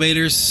 happy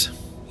innovators,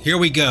 here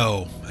we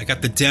go. I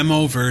got the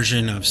demo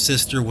version of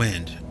Sister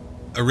Wind,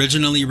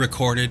 originally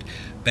recorded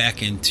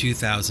back in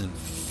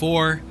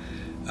 2004.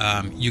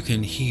 You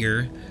can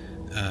hear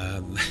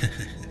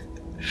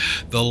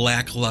the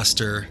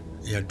lackluster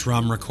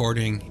drum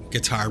recording,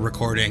 guitar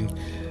recording,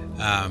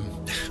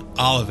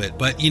 all of it.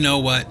 But you know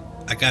what?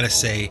 I gotta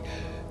say,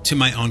 to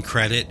my own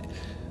credit,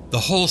 the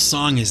whole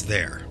song is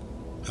there.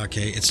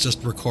 Okay, it's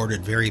just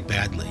recorded very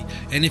badly.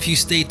 And if you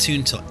stay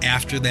tuned till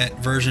after that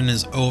version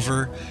is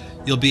over,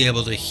 you'll be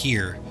able to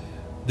hear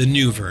the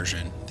new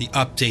version, the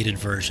updated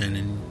version,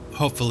 and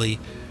hopefully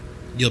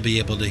you'll be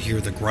able to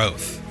hear the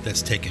growth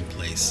that's taken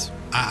place.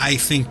 I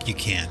think you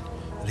can.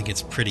 I think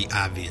it's pretty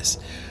obvious.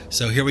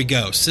 So here we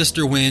go.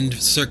 Sister Wind,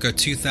 circa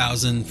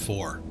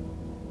 2004.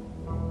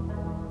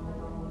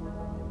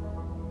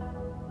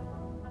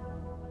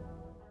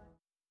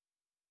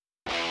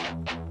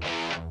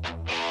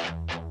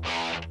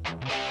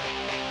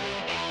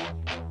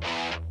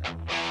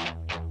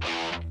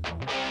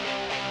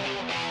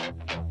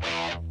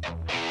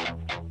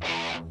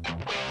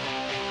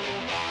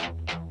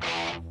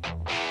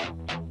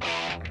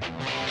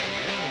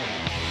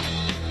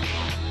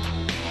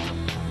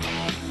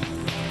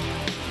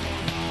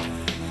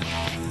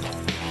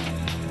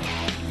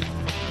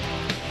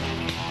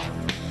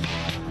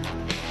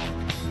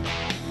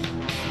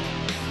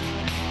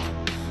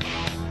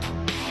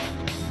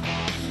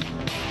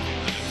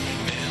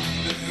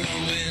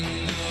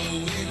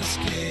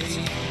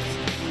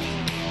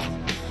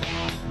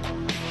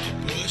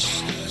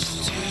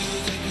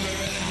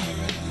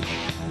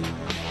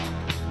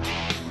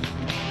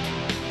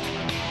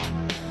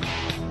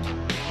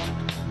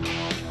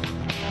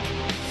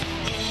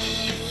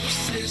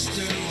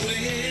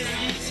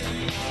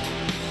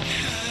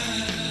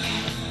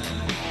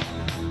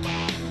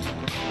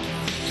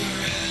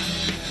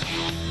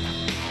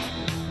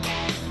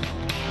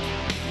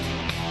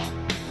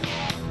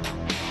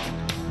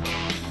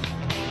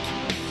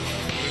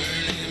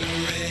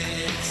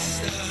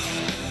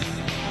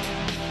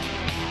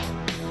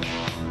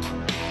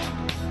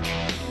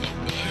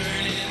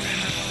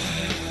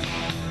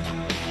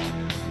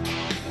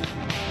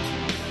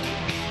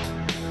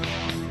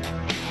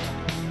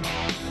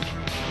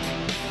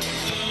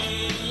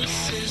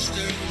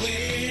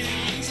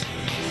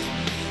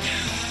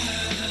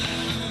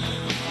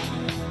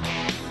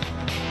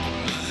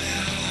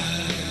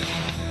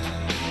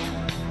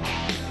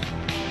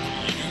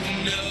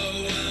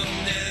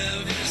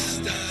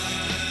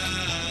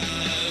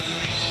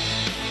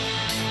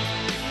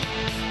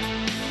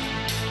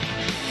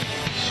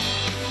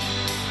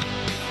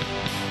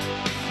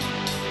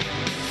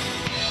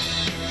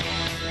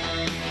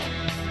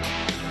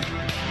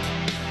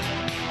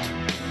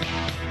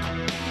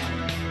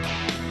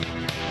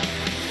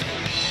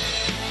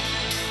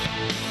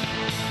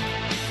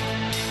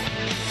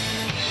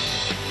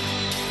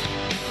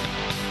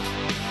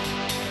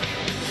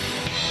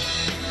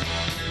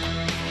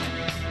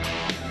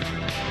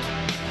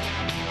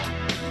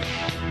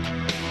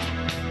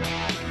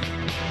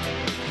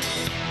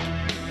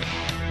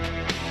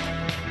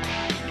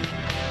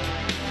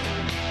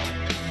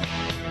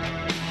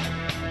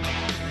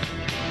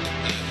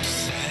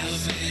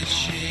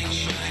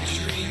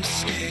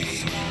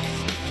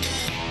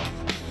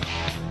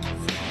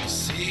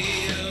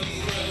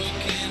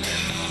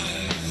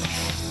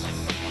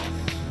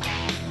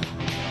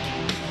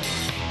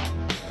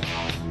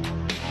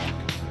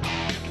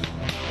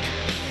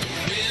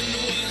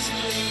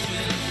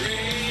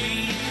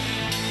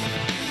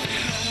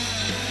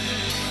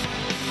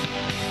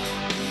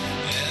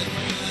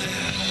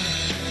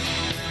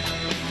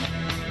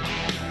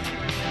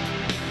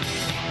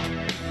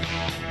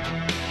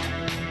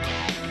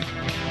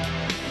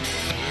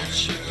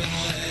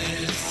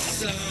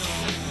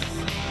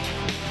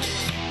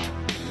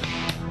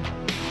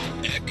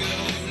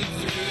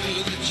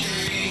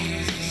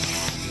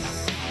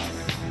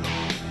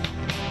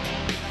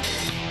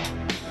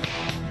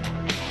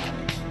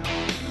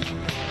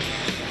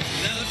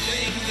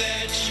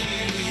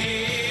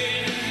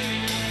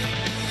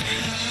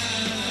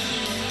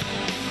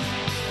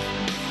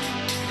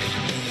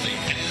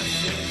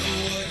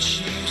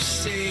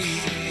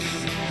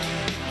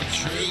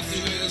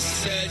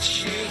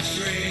 set you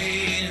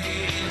free.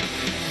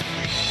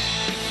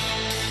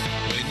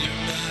 When your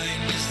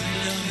mind is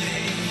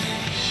numbing,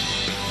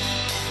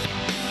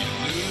 you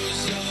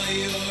lose all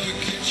your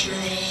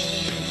control.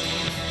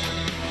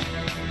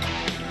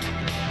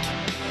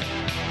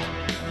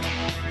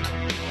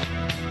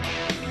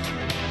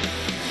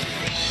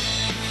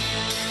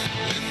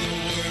 When the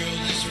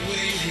world is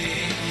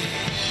waiting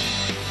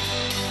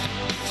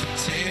to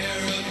tear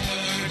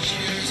apart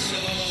your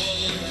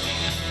soul,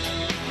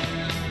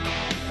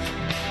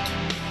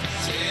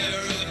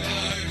 tear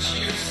apart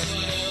your soul.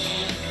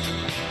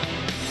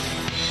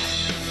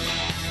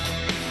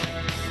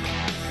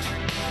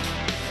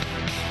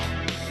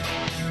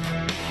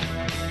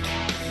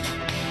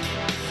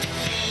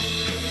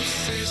 Oh,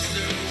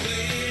 sister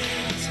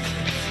wind,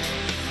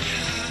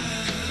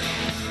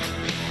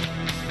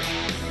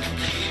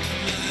 keep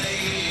my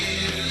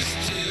ears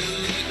to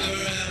the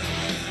ground.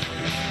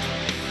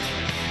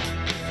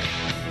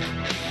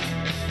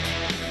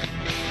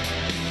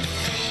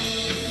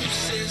 Oh,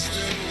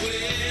 sister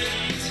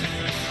wind,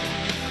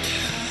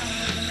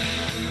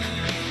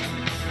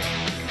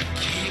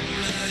 keep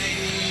my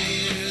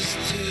ears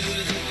to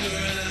the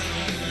ground.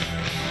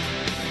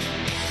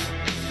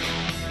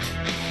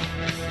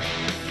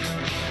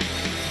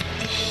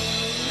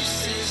 Oh,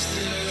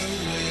 sister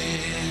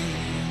wind.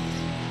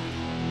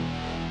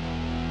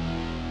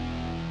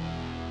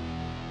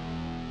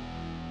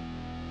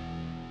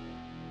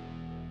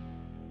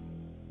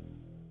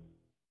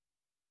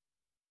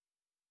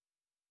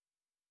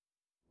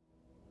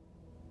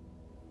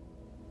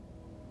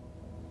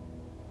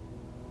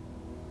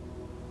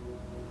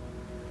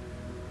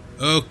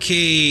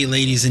 Okay,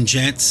 ladies and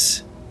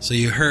gents, so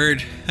you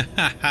heard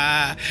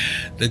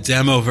the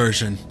demo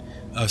version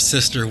of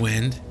Sister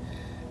Wind.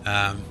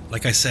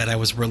 Like I said, I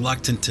was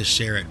reluctant to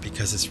share it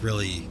because it's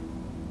really,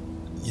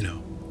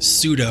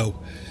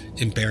 pseudo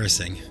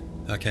embarrassing.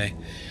 Okay,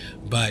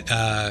 but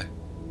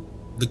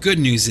the good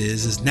news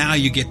is now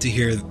you get to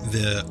hear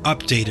the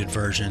updated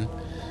version,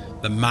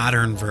 the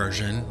modern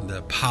version,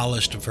 the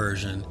polished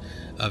version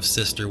of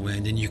Sister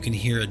Wind, and you can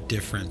hear a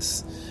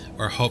difference,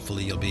 or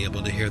hopefully you'll be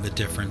able to hear the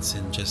difference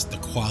in just the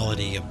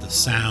quality of the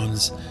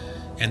sounds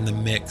and the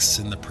mix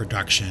and the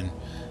production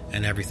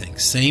and everything.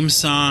 Same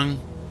song,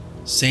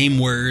 same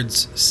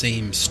words,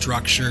 same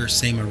structure,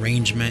 same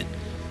arrangement.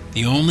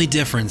 The only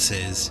difference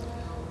is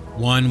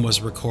one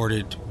was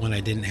recorded when I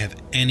didn't have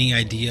any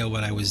idea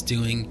what I was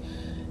doing,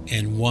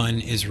 and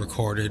one is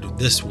recorded,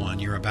 this one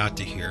you're about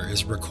to hear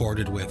is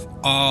recorded with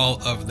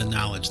all of the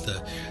knowledge,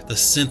 the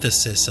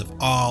synthesis of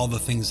all the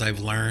things I've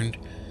learned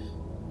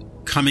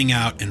coming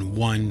out in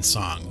one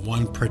song,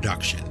 one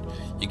production.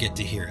 You get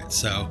to hear it.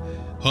 So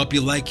hope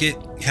you like it.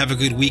 Have a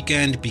good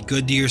weekend. Be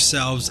good to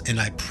yourselves.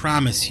 And I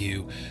promise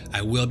you,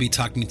 I will be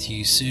talking to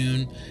you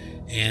soon.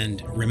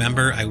 And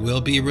remember, I will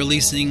be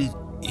releasing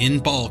in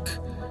bulk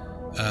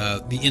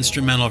the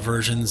instrumental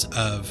versions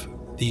of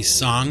these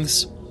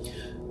songs,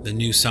 the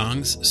new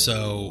songs.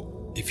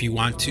 So if you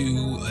want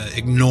to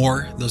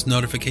ignore those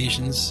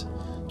notifications,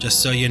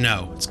 just so you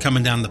know, it's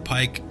coming down the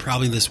pike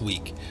probably this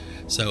week.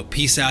 So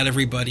peace out,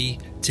 everybody.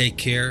 Take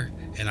care,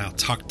 and I'll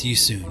talk to you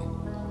soon.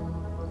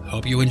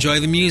 Hope you enjoy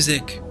the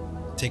music.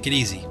 Take it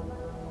easy.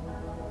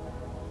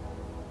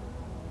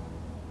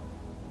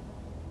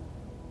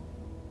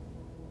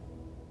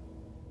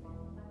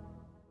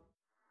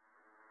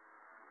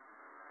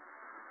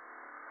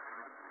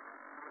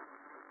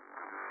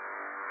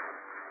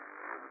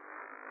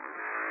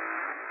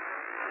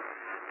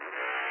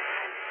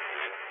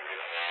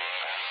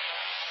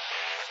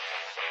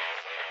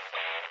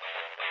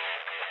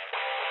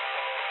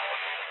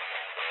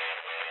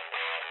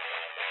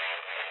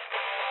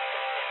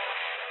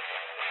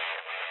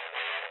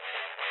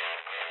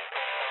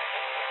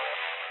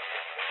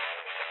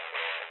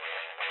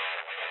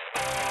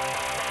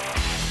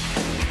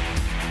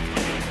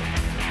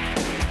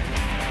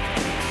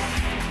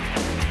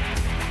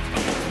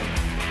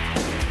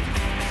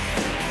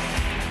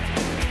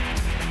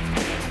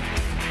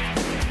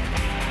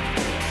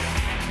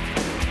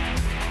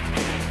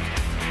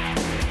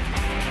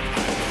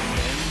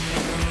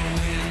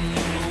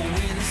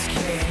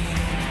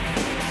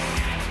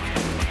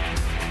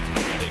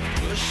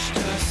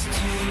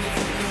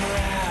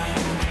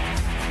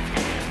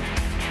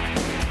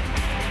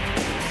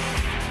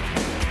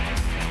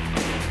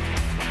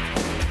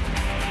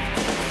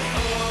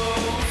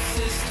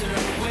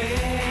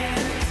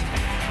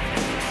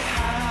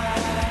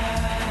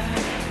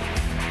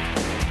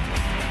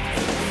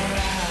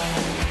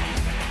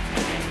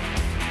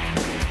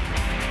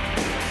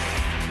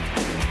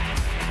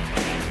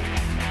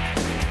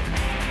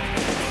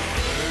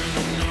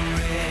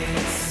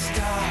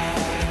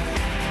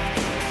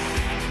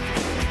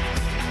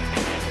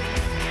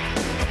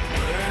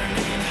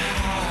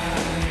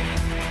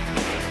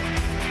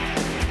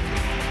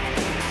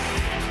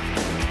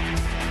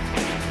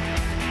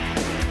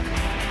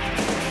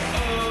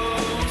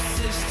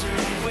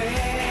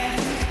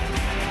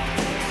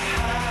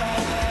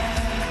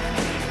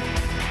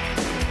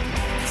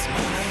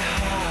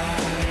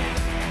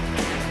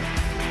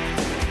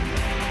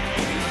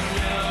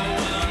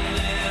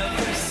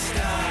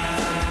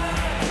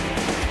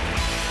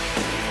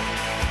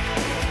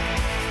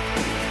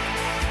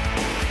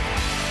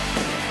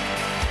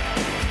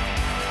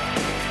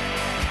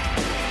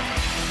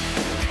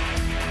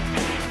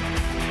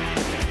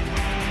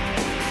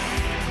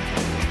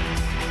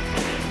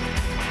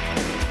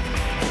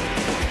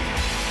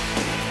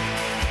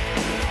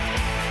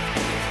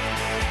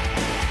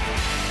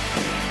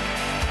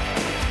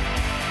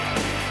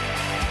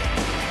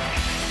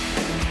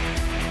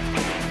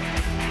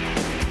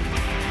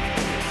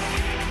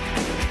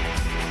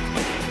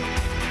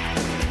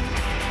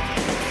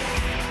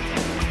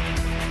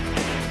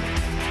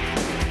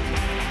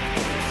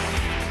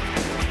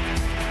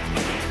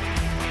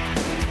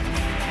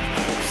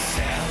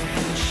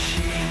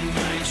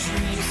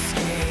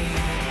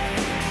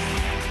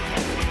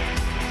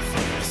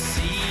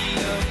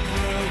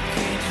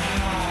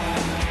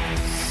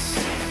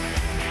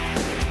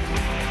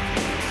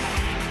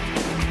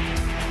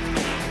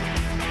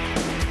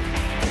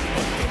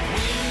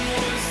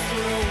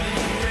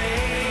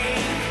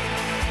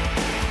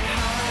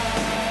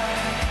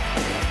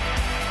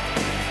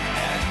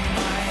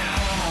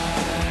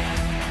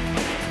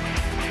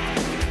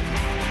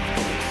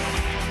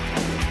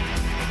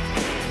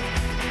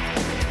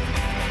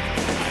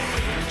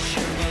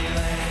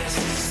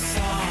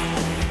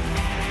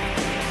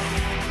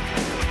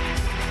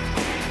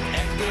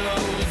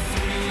 both.